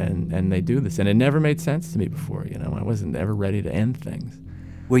in and they do this. And it never made sense to me before. I wasn't ever ready to end things.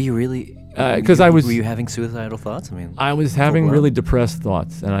 Were you really? Because were you having suicidal thoughts? I was having really depressed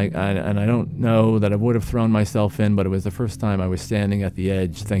thoughts, and I don't know that I would have thrown myself in, but it was the first time I was standing at the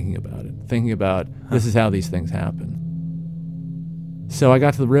edge thinking about this is how these things happen. So I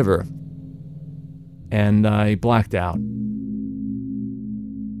got to the river, and I blacked out,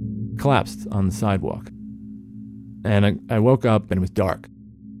 collapsed on the sidewalk, and I woke up and it was dark.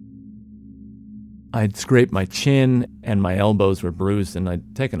 I'd scraped my chin and my elbows were bruised and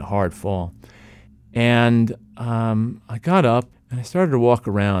I'd taken a hard fall. And I got up and I started to walk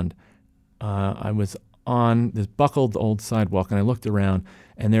around. I was on this buckled old sidewalk and I looked around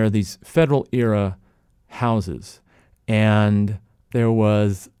and there are these Federal era houses. And there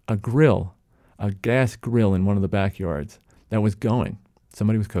was a grill, a gas grill in one of the backyards that was going.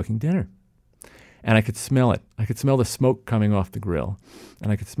 Somebody was cooking dinner. And I could smell it. I could smell the smoke coming off the grill. And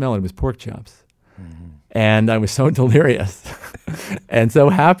I could smell it was pork chops. And I was so delirious and so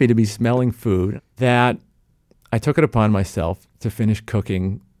happy to be smelling food that I took it upon myself to finish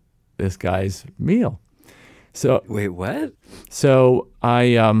cooking this guy's meal. So wait, what? So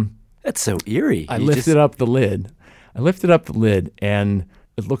that's so eerie. I lifted up the lid. And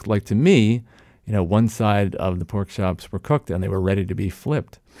it looked like to me, one side of the pork chops were cooked and they were ready to be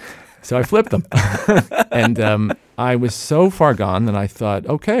flipped. So I flipped them. And I was so far gone that I thought,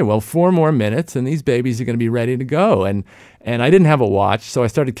 okay, well, 4 more minutes and these babies are going to be ready to go. And I didn't have a watch, so I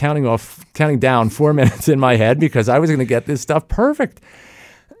started counting down 4 minutes in my head because I was going to get this stuff perfect.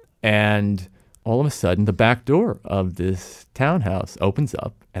 And all of a sudden, the back door of this townhouse opens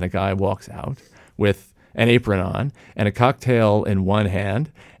up and a guy walks out with an apron on and a cocktail in one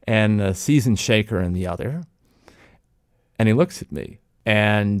hand and a seasoned shaker in the other. And he looks at me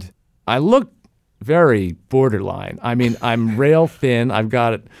and I look very borderline. I mean, I'm rail thin. I've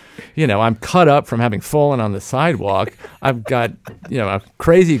got it, I'm cut up from having fallen on the sidewalk. I've got, a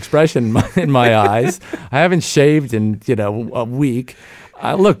crazy expression in my eyes. I haven't shaved in, a week.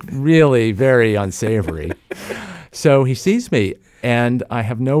 I look really very unsavory. So he sees me, and I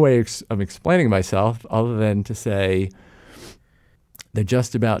have no way of explaining myself other than to say, they're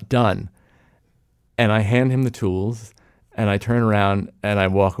just about done. And I hand him the tools. And I turn around and I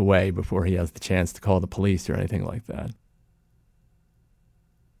walk away before he has the chance to call the police or anything like that.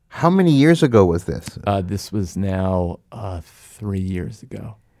 How many years ago was this? This was now 3 years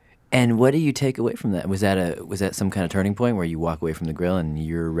ago. And what do you take away from that? Was that some kind of turning point where you walk away from the grill and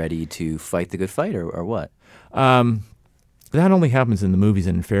you're ready to fight the good fight, or what? That only happens in the movies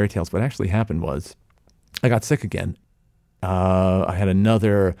and in fairy tales. What actually happened was I got sick again. I had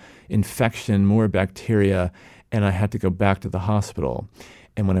another infection, more bacteria, and I had to go back to the hospital.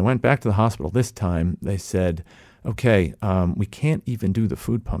 And when I went back to the hospital this time, they said, okay, we can't even do the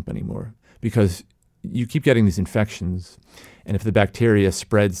food pump anymore because you keep getting these infections. And if the bacteria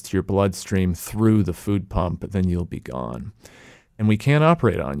spreads to your bloodstream through the food pump, then you'll be gone. And we can't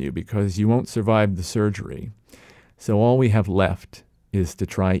operate on you because you won't survive the surgery. So all we have left is to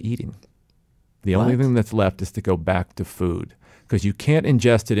try eating. The only thing that's left is to go back to food because you can't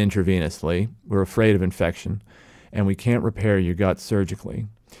ingest it intravenously. We're afraid of infection. And we can't repair your gut surgically.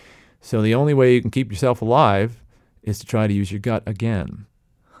 So the only way you can keep yourself alive is to try to use your gut again.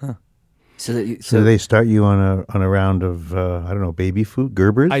 Huh. So they start you on a round of, baby food,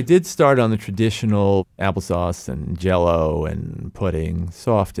 Gerber's? I did start on the traditional applesauce and Jell-O and pudding,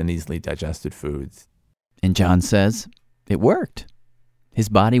 soft and easily digested foods. And John says it worked. His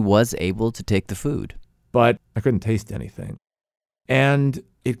body was able to take the food. but I couldn't taste anything. And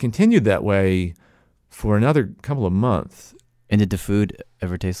it continued that way for another couple of months. And did the food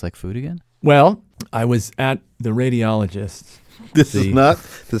ever taste like food again? Well, I was at the radiologist. This is not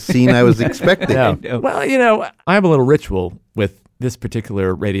the scene I was expecting. No. Well, you know, I have a little ritual with this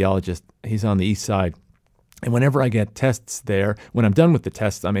particular radiologist. He's on the east side. And whenever I get tests there, when I'm done with the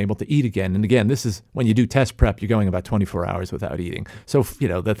tests, I'm able to eat again. And again, this is when you do test prep, you're going about 24 hours without eating. So, you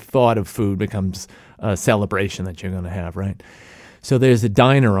know, the thought of food becomes a celebration that you're going to have, right? So there's a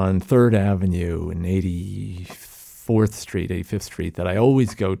diner on 3rd Avenue and 85th Street that I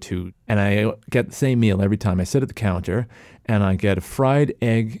always go to. And I get the same meal every time. I sit at the counter and I get a fried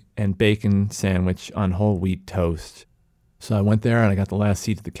egg and bacon sandwich on whole wheat toast. So I went there and I got the last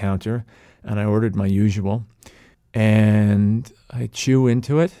seat at the counter. And I ordered my usual, and I chew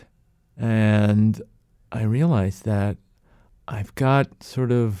into it, and I realized that I've got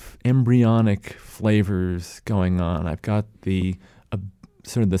sort of embryonic flavors going on. I've got the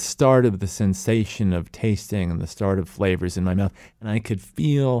sort of the start of the sensation of tasting and the start of flavors in my mouth, and I could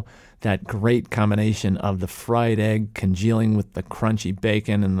feel that great combination of the fried egg congealing with the crunchy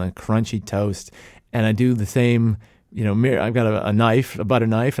bacon and the crunchy toast, and I do the same. You know, I've got a knife, a butter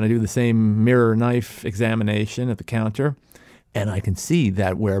knife, and I do the same mirror knife examination at the counter. And I can see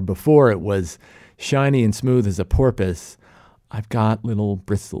that where before it was shiny and smooth as a porpoise, I've got little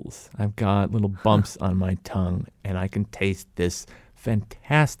bristles. I've got little bumps on my tongue, and I can taste this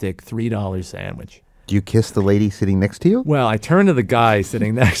fantastic $3 sandwich. Do you kiss the lady sitting next to you? Well, I turn to the guy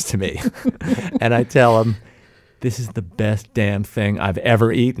sitting next to me, and I tell him, this is the best damn thing I've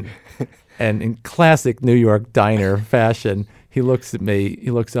ever eaten. And in classic New York diner fashion, he looks at me,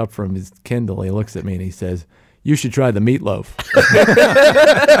 he looks up from his Kindle, he looks at me and he says, you should try the meatloaf.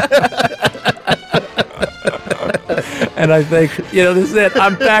 And I think, you know, this is it.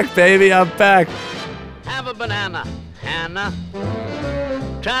 I'm back, baby, I'm back. Have a banana, Hannah.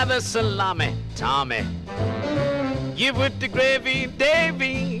 Try the salami, Tommy. Give it the gravy,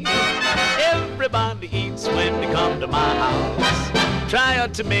 Davy. Everybody eats when they come to my house. Try a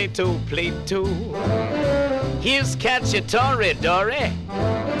tomato plate too. Here's cacciatore, Dory.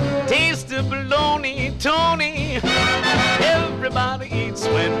 Taste the bologna, Tony. Everybody eats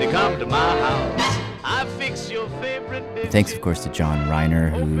when they come to my house. I fix your favorite dish. Thanks, of course, to John Reiner,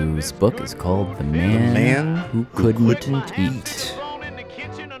 whose book is called The Man Who Couldn't Eat.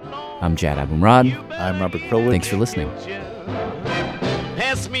 I'm Jad Abumrad. I'm Robert Krulwich. Thanks for listening.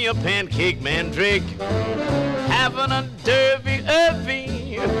 Pass me a pancake, Mandrake. Having a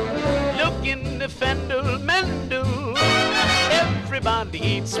derby-irvy. Look in the fendel, Mendel. Everybody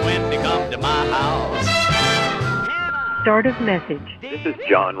eats when they come to my house. Start of message. This is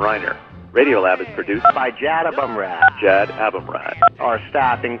John Reiner. Radiolab is produced by Jad Abumrad. Our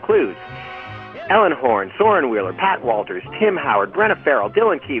staff includes Ellen Horn, Soren Wheeler, Pat Walters, Tim Howard, Brenna Farrell,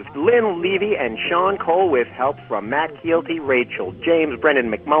 Dylan Keefe, Lynn Levy, and Sean Cole, with help from Matt Keelty, Rachel James,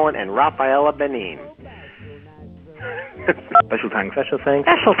 Brendan McMullen, and Rafaela Benin. Special thanks to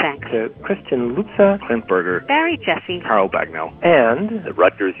Christian Lutza, Clint Berger, Barry Jesse, Carl Bagnell, and the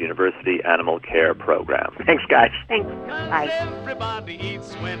Rutgers University Animal Care Program. Thanks, guys. Thanks. Bye. Everybody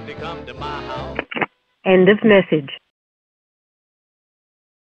eats when they come to my house. End of message.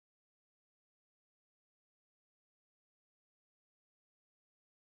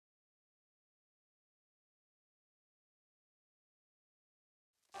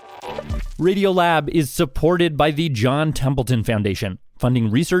 Radiolab is supported by the John Templeton Foundation,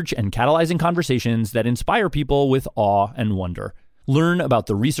 funding research and catalyzing conversations that inspire people with awe and wonder. Learn about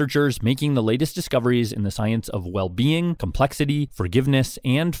the researchers making the latest discoveries in the science of well-being, complexity, forgiveness,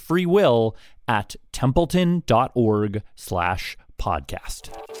 and free will at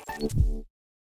templeton.org/podcast.